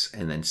 weeks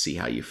and then see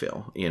how you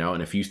feel,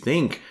 and if you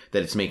think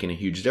that it's making a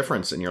huge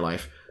difference in your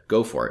life,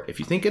 go for it. If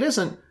you think it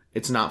isn't,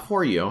 it's not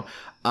for you.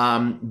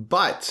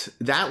 But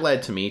that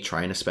led to me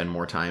trying to spend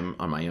more time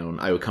on my own.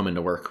 I would come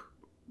into work,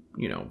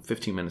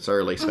 15 minutes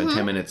early, spend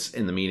 10 minutes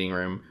in the meeting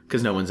room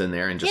because no one's in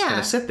there, and just kind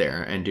of sit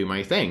there and do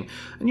my thing.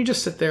 And you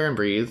just sit there and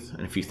breathe.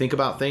 And if you think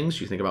about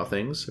things, you think about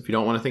things. If you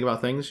don't want to think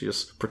about things, you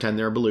just pretend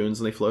they're balloons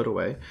and they float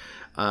away.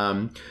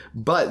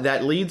 But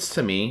that leads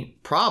to me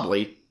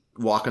probably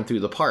walking through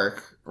the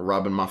park,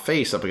 rubbing my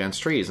face up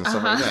against trees and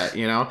stuff like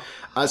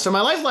that, So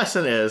my life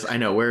lesson is, I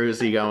know, where is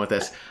he going with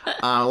this?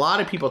 A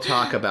lot of people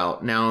talk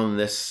about now in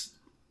this,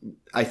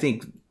 I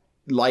think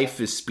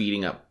life is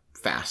speeding up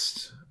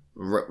fast,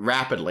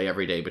 rapidly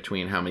every day,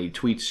 between how many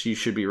tweets you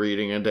should be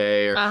reading a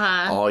day, or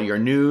all your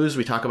news.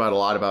 We talk about a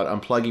lot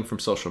about unplugging from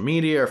social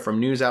media or from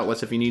news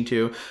outlets if you need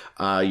to,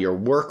 your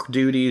work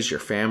duties, your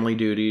family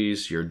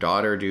duties, your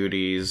daughter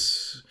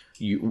duties,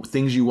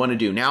 things you want to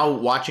do. Now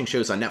watching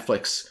shows on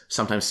Netflix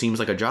sometimes seems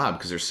like a job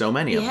because there's so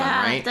many of them,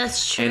 right?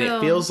 That's true. And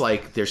it feels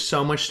like there's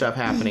so much stuff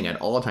happening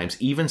at all times,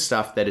 even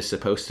stuff that is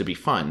supposed to be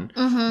fun.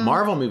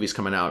 Marvel movies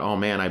coming out. Oh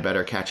man, I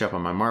better catch up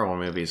on my Marvel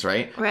movies,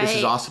 right? This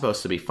is all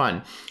supposed to be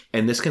fun.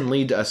 And this can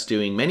lead to us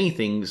doing many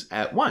things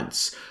at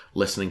once.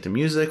 Listening to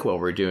music while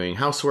we're doing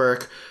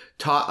housework,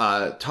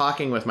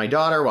 talking with my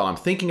daughter while I'm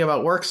thinking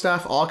about work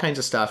stuff, all kinds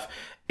of stuff.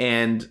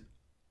 And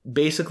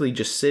basically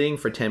just sitting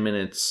for 10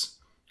 minutes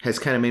has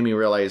kind of made me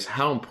realize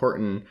how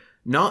important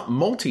not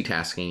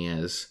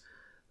multitasking is,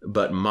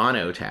 but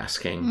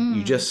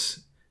monotasking.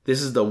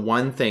 This is the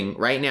one thing.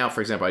 Right now,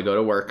 for example, I go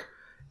to work,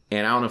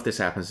 and I don't know if this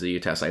happens to you,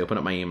 Tess. I open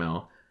up my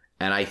email,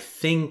 and I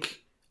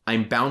think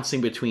I'm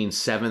bouncing between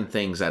 7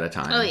 things at a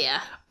time. Oh,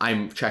 yeah.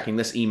 I'm checking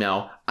this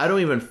email. I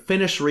don't even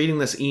finish reading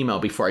this email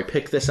before I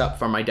pick this up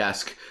from my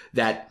desk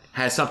that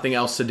has something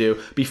else to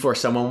do before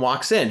someone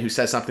walks in who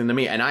says something to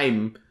me, and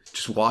I'm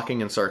just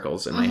walking in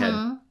circles in my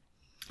head.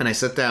 And I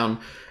sit down,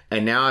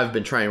 and now I've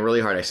been trying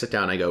really hard. I sit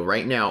down and I go,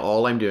 right now,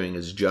 all I'm doing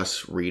is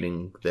just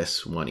reading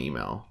this one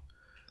email.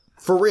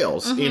 For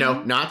reals,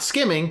 not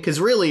skimming. Because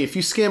really, if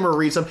you skim or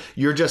read something,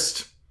 you're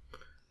just...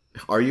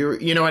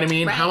 you know what I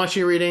mean? Right. How much are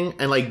you reading?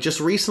 And like just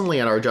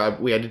recently at our job,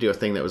 we had to do a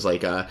thing that was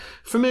like,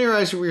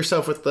 familiarize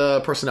yourself with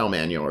the personnel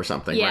manual or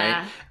something,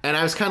 right? And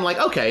I was kind of like,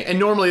 okay. And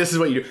normally this is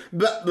what you do.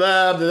 Blah,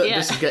 blah,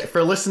 blah.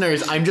 For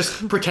listeners, I'm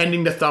just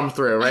pretending to thumb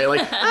through, right?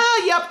 Like,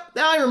 yep,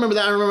 I remember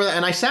that.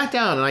 And I sat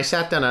down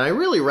and I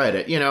really read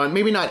it, and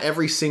maybe not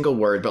every single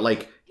word, but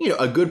like,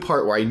 a good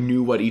part where I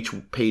knew what each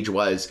page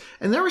was.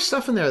 And there was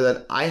stuff in there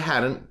that I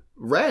hadn't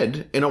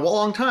read in a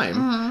long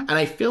time. And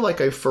I feel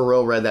like I for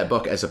real read that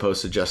book as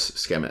opposed to just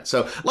skim it.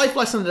 So life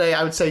lesson today,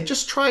 I would say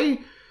just try,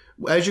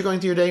 as you're going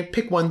through your day,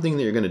 pick one thing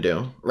that you're going to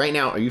do. Right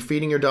now, are you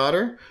feeding your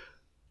daughter?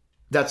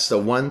 That's the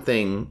one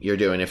thing you're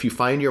doing. If you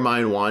find your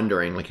mind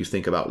wandering, like you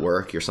think about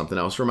work or something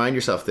else, remind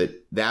yourself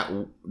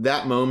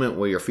that moment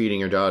where you're feeding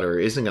your daughter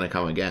isn't going to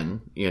come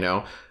again,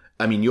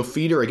 I mean, you'll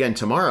feed her again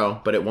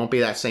tomorrow, but it won't be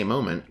that same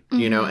moment,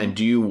 and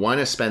do you want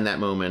to spend that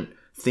moment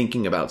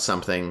thinking about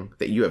something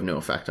that you have no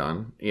effect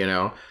on,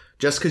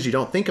 just because you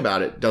don't think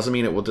about it doesn't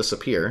mean it will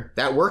disappear.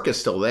 That work is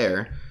still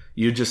there.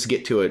 You just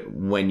get to it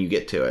when you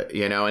get to it,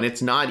 and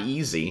it's not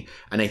easy.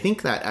 And I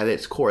think that at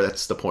its core,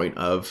 that's the point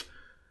of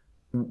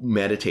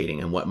meditating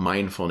and what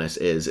mindfulness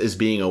is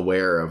being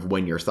aware of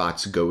when your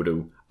thoughts go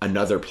to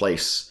another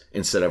place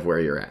instead of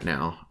where you're at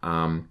now.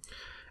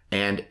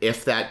 And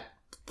if that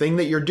thing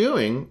that you're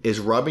doing is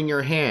rubbing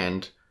your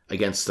hand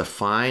against the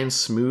fine,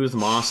 smooth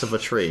moss of a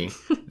tree,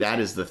 that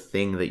is the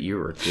thing that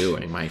you are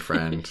doing, my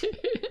friend.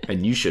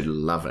 And you should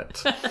love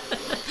it.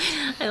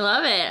 I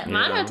love it.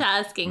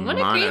 Monotasking. What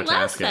a great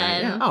lesson.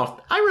 Yeah. Oh,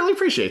 I really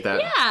appreciate that.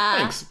 Yeah.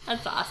 Thanks.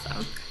 That's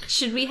awesome.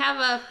 Should we have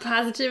a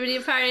positivity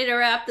party to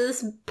wrap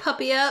this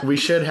puppy up? We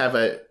should have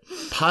a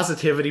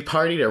positivity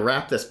party to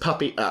wrap this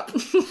puppy up.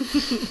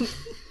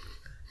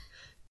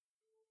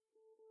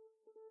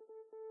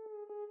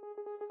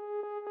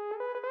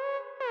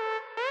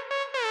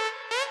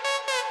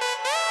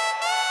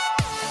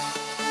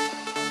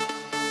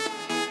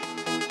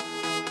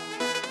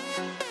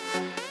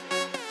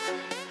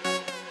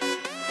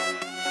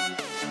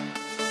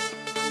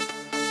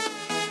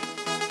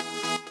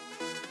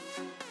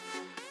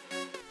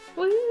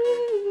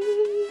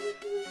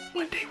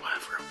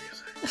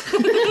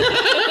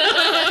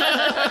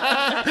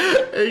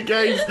 Hey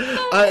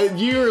guys,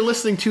 you are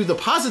listening to the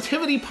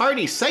Positivity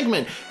Party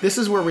segment. This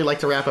is where we like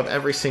to wrap up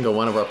every single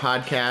one of our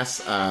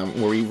podcasts,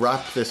 where we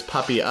wrap this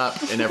puppy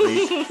up in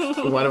every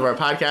one of our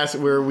podcasts,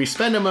 where we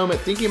spend a moment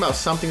thinking about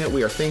something that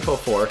we are thankful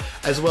for,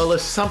 as well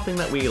as something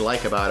that we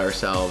like about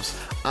ourselves.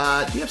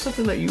 Do you have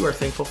something that you are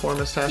thankful for,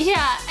 Miss Tess?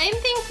 Yeah, I'm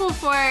thankful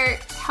for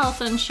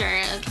health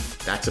insurance.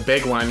 That's a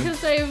big one.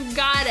 Because I've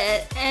got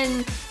it.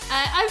 And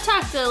I've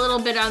talked a little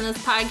bit on this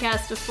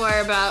podcast before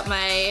about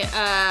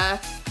my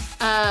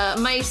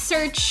my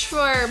search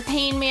for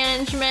pain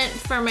management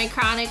for my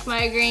chronic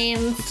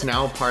migraines. It's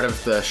now part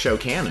of the show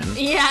canon.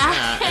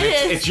 Yeah,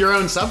 and it's your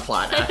own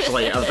subplot,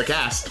 actually, of the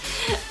cast.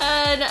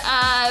 And,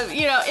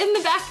 in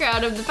the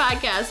background of the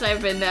podcast,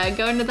 I've been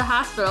going to the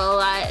hospital a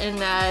lot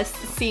and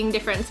seeing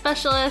different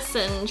specialists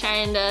and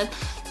trying to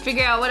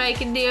figure out what I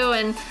can do.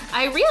 And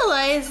I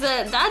realized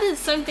that is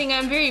something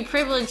I'm very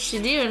privileged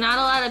to do. Not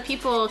a lot of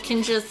people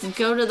can just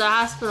go to the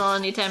hospital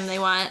anytime they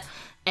want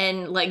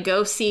and like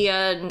go see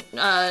a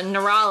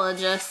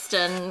neurologist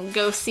and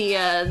go see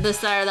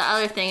this, that, or the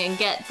other thing and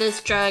get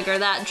this drug or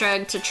that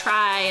drug to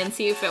try and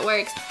see if it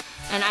works.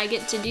 And I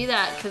get to do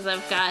that because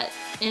I've got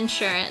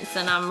insurance,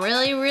 and I'm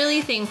really,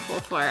 really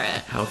thankful for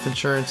it. Health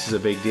insurance is a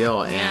big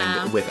deal,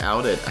 and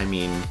without it, I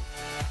mean,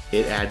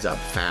 it adds up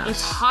fast.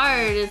 It's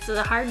hard. It's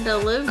hard to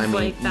live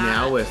like that.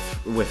 Now with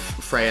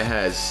Freya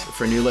has,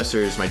 for new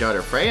listeners, my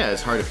daughter Freya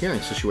has hard of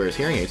hearing, so she wears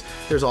hearing aids.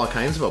 There's all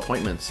kinds of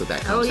appointments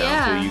that comes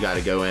down to. You got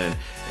to go in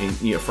and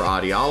for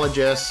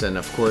audiologists and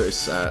of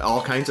course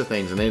all kinds of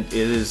things. And it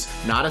is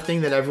not a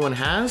thing that everyone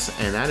has,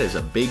 and that is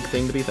a big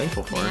thing to be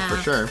thankful for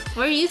sure.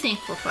 What are you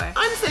thankful for?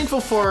 I'm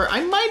thankful for.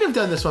 I might have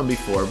done this one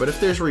before, but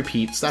if there's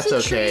repeats, that's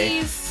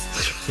okay. Trees?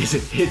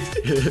 Is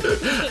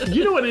it?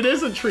 You know what? It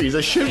isn't trees.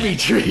 It should be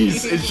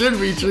trees. It should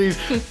be trees.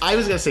 I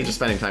was gonna say just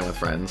spending time with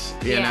friends.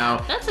 You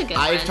know, that's a good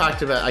I've one.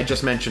 talked about. I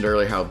just mentioned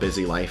earlier how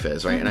busy life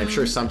is, right? And I'm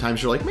sure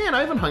sometimes you're like, man, I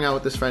haven't hung out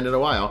with this friend in a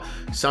while.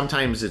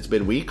 Sometimes it's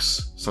been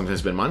weeks. Sometimes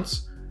it's been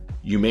months.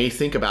 You may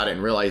think about it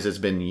and realize it's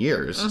been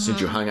years since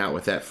you hung out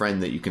with that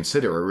friend that you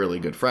consider a really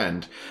good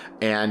friend.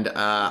 And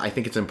I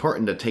think it's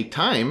important to take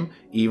time,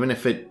 even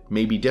if it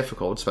may be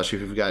difficult,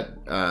 especially if you've got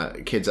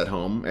kids at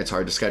home. It's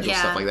hard to schedule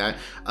stuff like that.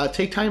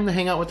 Take time to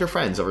hang out with your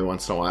friends every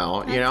once in a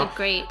while. That's a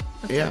great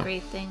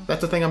thing.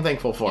 That's the thing I'm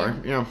thankful for.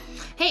 Yeah.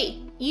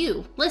 Hey,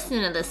 you,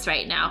 listening to this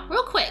right now,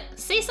 real quick,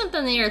 say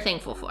something that you're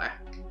thankful for.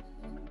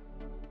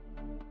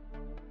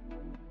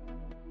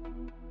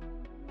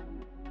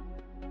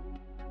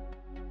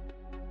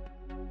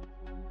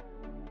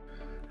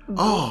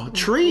 Oh,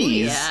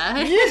 trees. Yeah.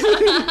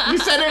 You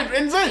said it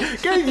and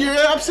good.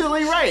 You're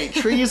absolutely right.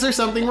 Trees are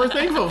something we're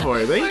thankful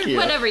for. Thank you.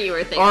 Whatever you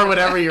were thinking. Or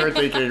whatever you were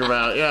thinking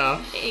about,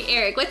 yeah. Hey,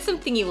 Eric, what's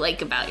something you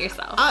like about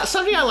yourself?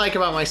 Something I like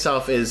about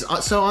myself is,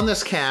 so on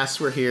this cast,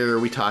 we're here,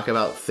 we talk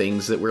about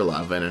things that we're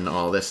loving and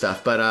all this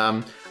stuff, but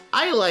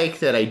I like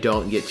that I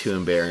don't get too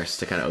embarrassed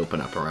to kind of open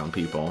up around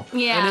people.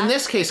 Yeah. And in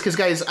this case, because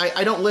guys,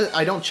 I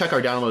don't check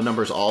our download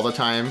numbers all the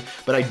time,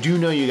 but I do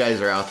know you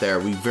guys are out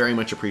there. We very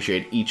much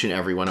appreciate each and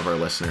every one of our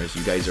listeners.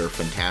 You guys are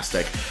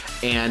fantastic.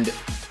 And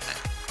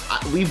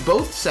we've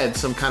both said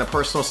some kind of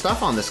personal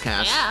stuff on this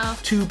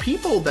cast to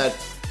people that,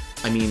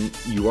 I mean,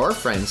 you are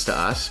friends to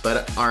us,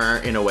 but are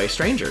in a way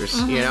strangers,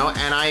 you know?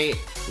 And I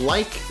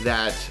like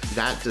that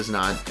does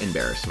not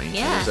embarrass me.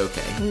 Yeah. It is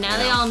okay. Now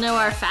they all know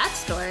our fat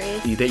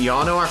stories. That you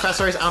all know our fat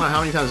stories. I don't know how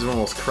many times I've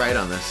almost cried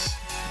on this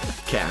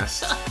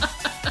cast.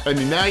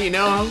 And now you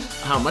know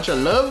how much I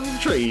love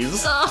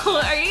trees.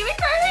 Oh, are you gonna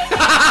cry?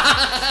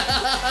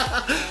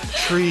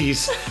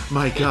 Trees.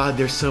 My God,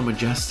 they're so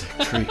majestic.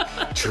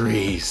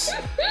 Trees.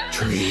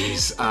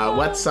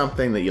 What's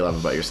something that you love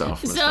about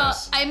yourself? So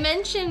I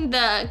mentioned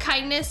the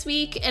kindness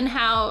week and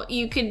how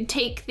you could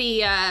take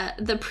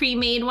the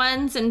pre-made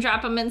ones and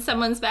drop them in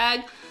someone's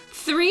bag.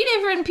 3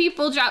 different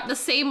people dropped the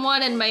same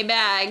one in my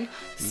bag.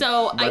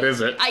 So what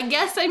is it? I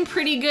guess I'm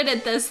pretty good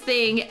at this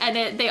thing.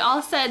 And they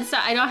all said, so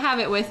I don't have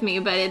it with me,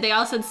 but they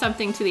all said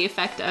something to the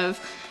effect of,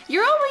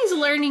 you're always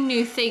learning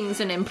new things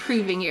and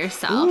improving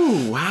yourself.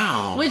 Ooh,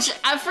 wow. Which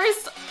at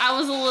first I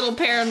was a little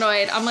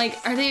paranoid. I'm like,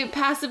 are they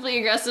passively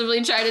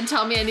aggressively trying to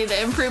tell me I need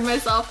to improve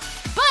myself?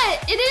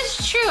 But it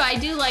is true. I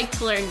do like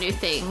to learn new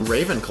things.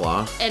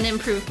 Ravenclaw. And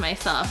improve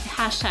myself.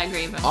 Hashtag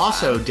Ravenclaw.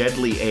 Also,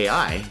 deadly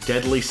AI.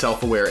 Deadly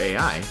self-aware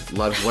AI.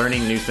 Loves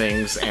learning new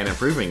things and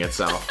improving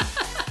itself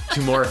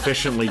to more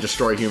efficiently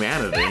destroy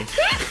humanity.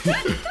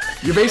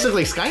 You're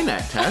basically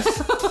Skynet, Tess.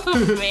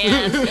 Oh,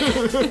 man.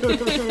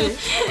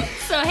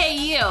 So, hey,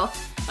 you.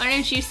 Why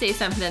don't you say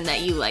something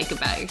that you like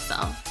about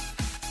yourself?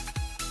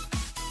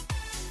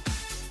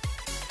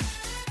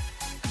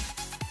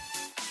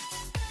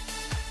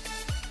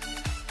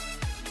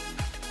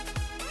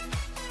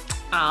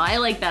 Oh, I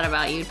like that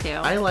about you, too.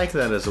 I like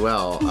that as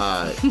well.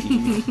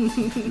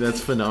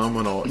 That's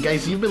phenomenal.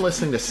 Guys, you've been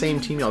listening to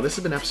Same Team Y'all. This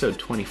has been episode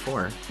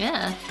 24.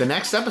 Yeah. The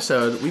next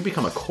episode, we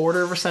become a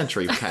quarter of a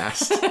century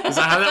past. Is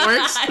that how that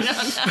works?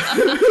 I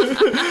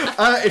don't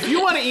know. If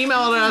you want to email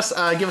us,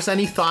 give us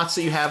any thoughts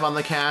that you have on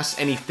the cast,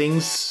 any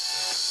things,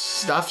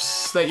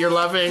 stuffs that you're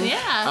loving,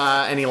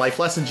 any life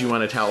lessons you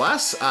want to tell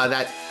us,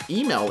 that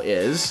email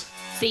is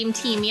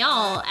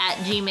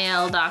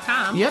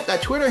sameteamyall@gmail.com. Yep,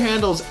 that Twitter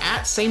handle's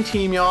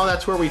 @SameTeamYall.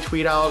 That's where we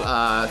tweet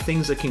out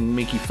things that can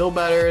make you feel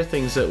better,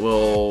 things that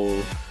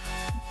will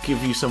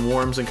give you some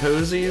warms and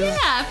cozies.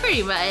 Yeah,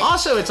 pretty much.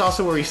 Also, it's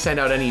also where we send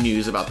out any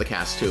news about the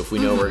cast, too. If we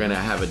know we're going to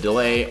have a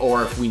delay,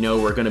 or if we know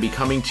we're going to be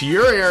coming to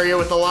your area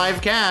with a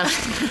live cast,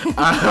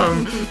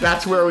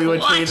 that's where we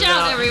would tweet it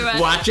out. Everybody.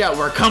 Watch out,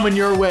 we're coming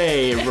your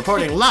way.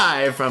 Reporting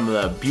live from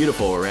the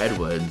beautiful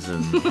Redwoods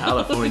in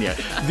California.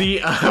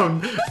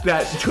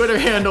 That Twitter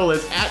handle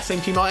is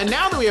 @SameTeamYall. And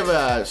now that we have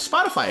a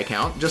Spotify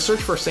account, just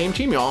search for Same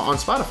Team Y'all on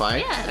Spotify.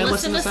 Yeah, and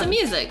listen to some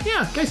music.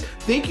 Yeah, guys,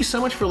 thank you so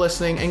much for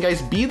listening. And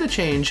guys, be the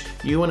change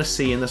you want to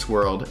see in this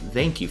world.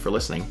 Thank you for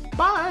listening.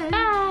 Bye.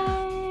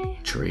 Bye.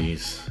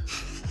 Trees.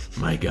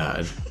 My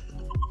God.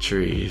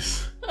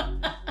 Trees.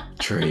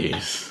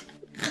 Trees.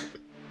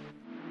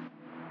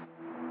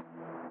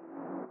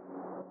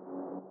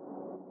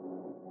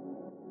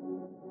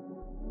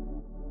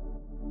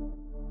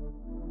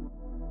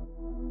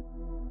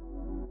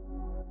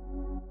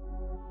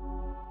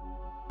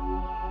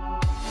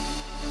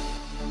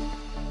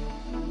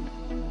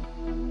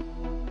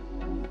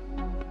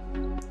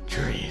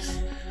 Trees.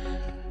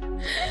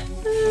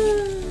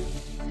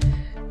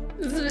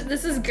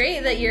 This is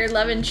great that you're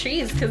loving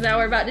trees, because now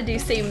we're about to do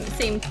same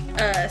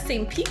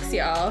peaks,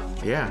 y'all.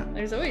 Yeah.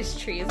 There's always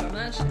trees on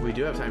that shit. We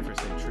do have time for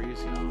some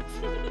trees, y'all.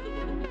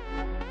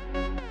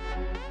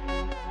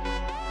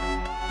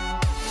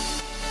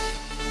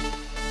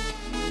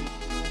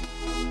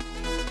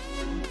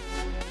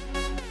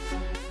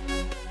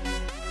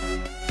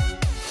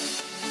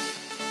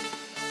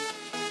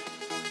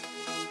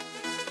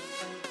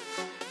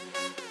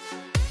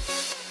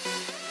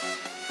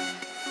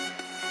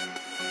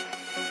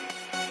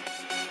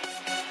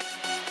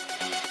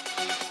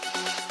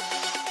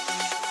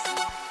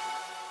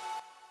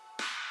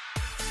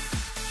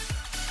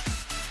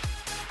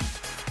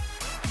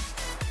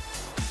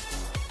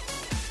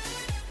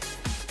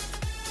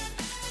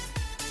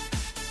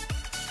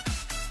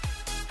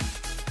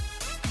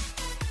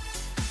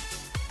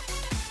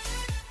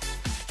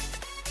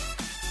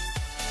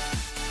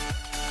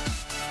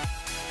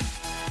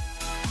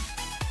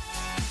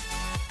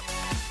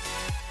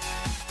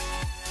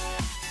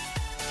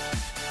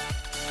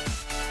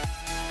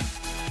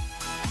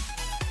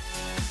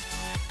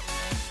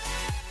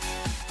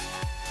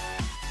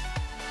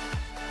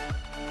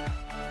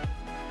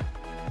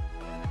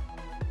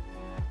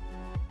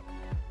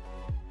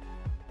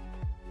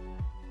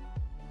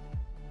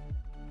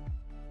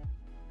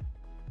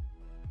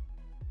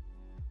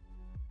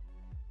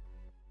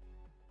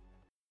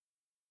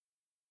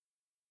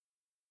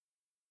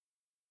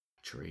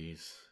 Trees.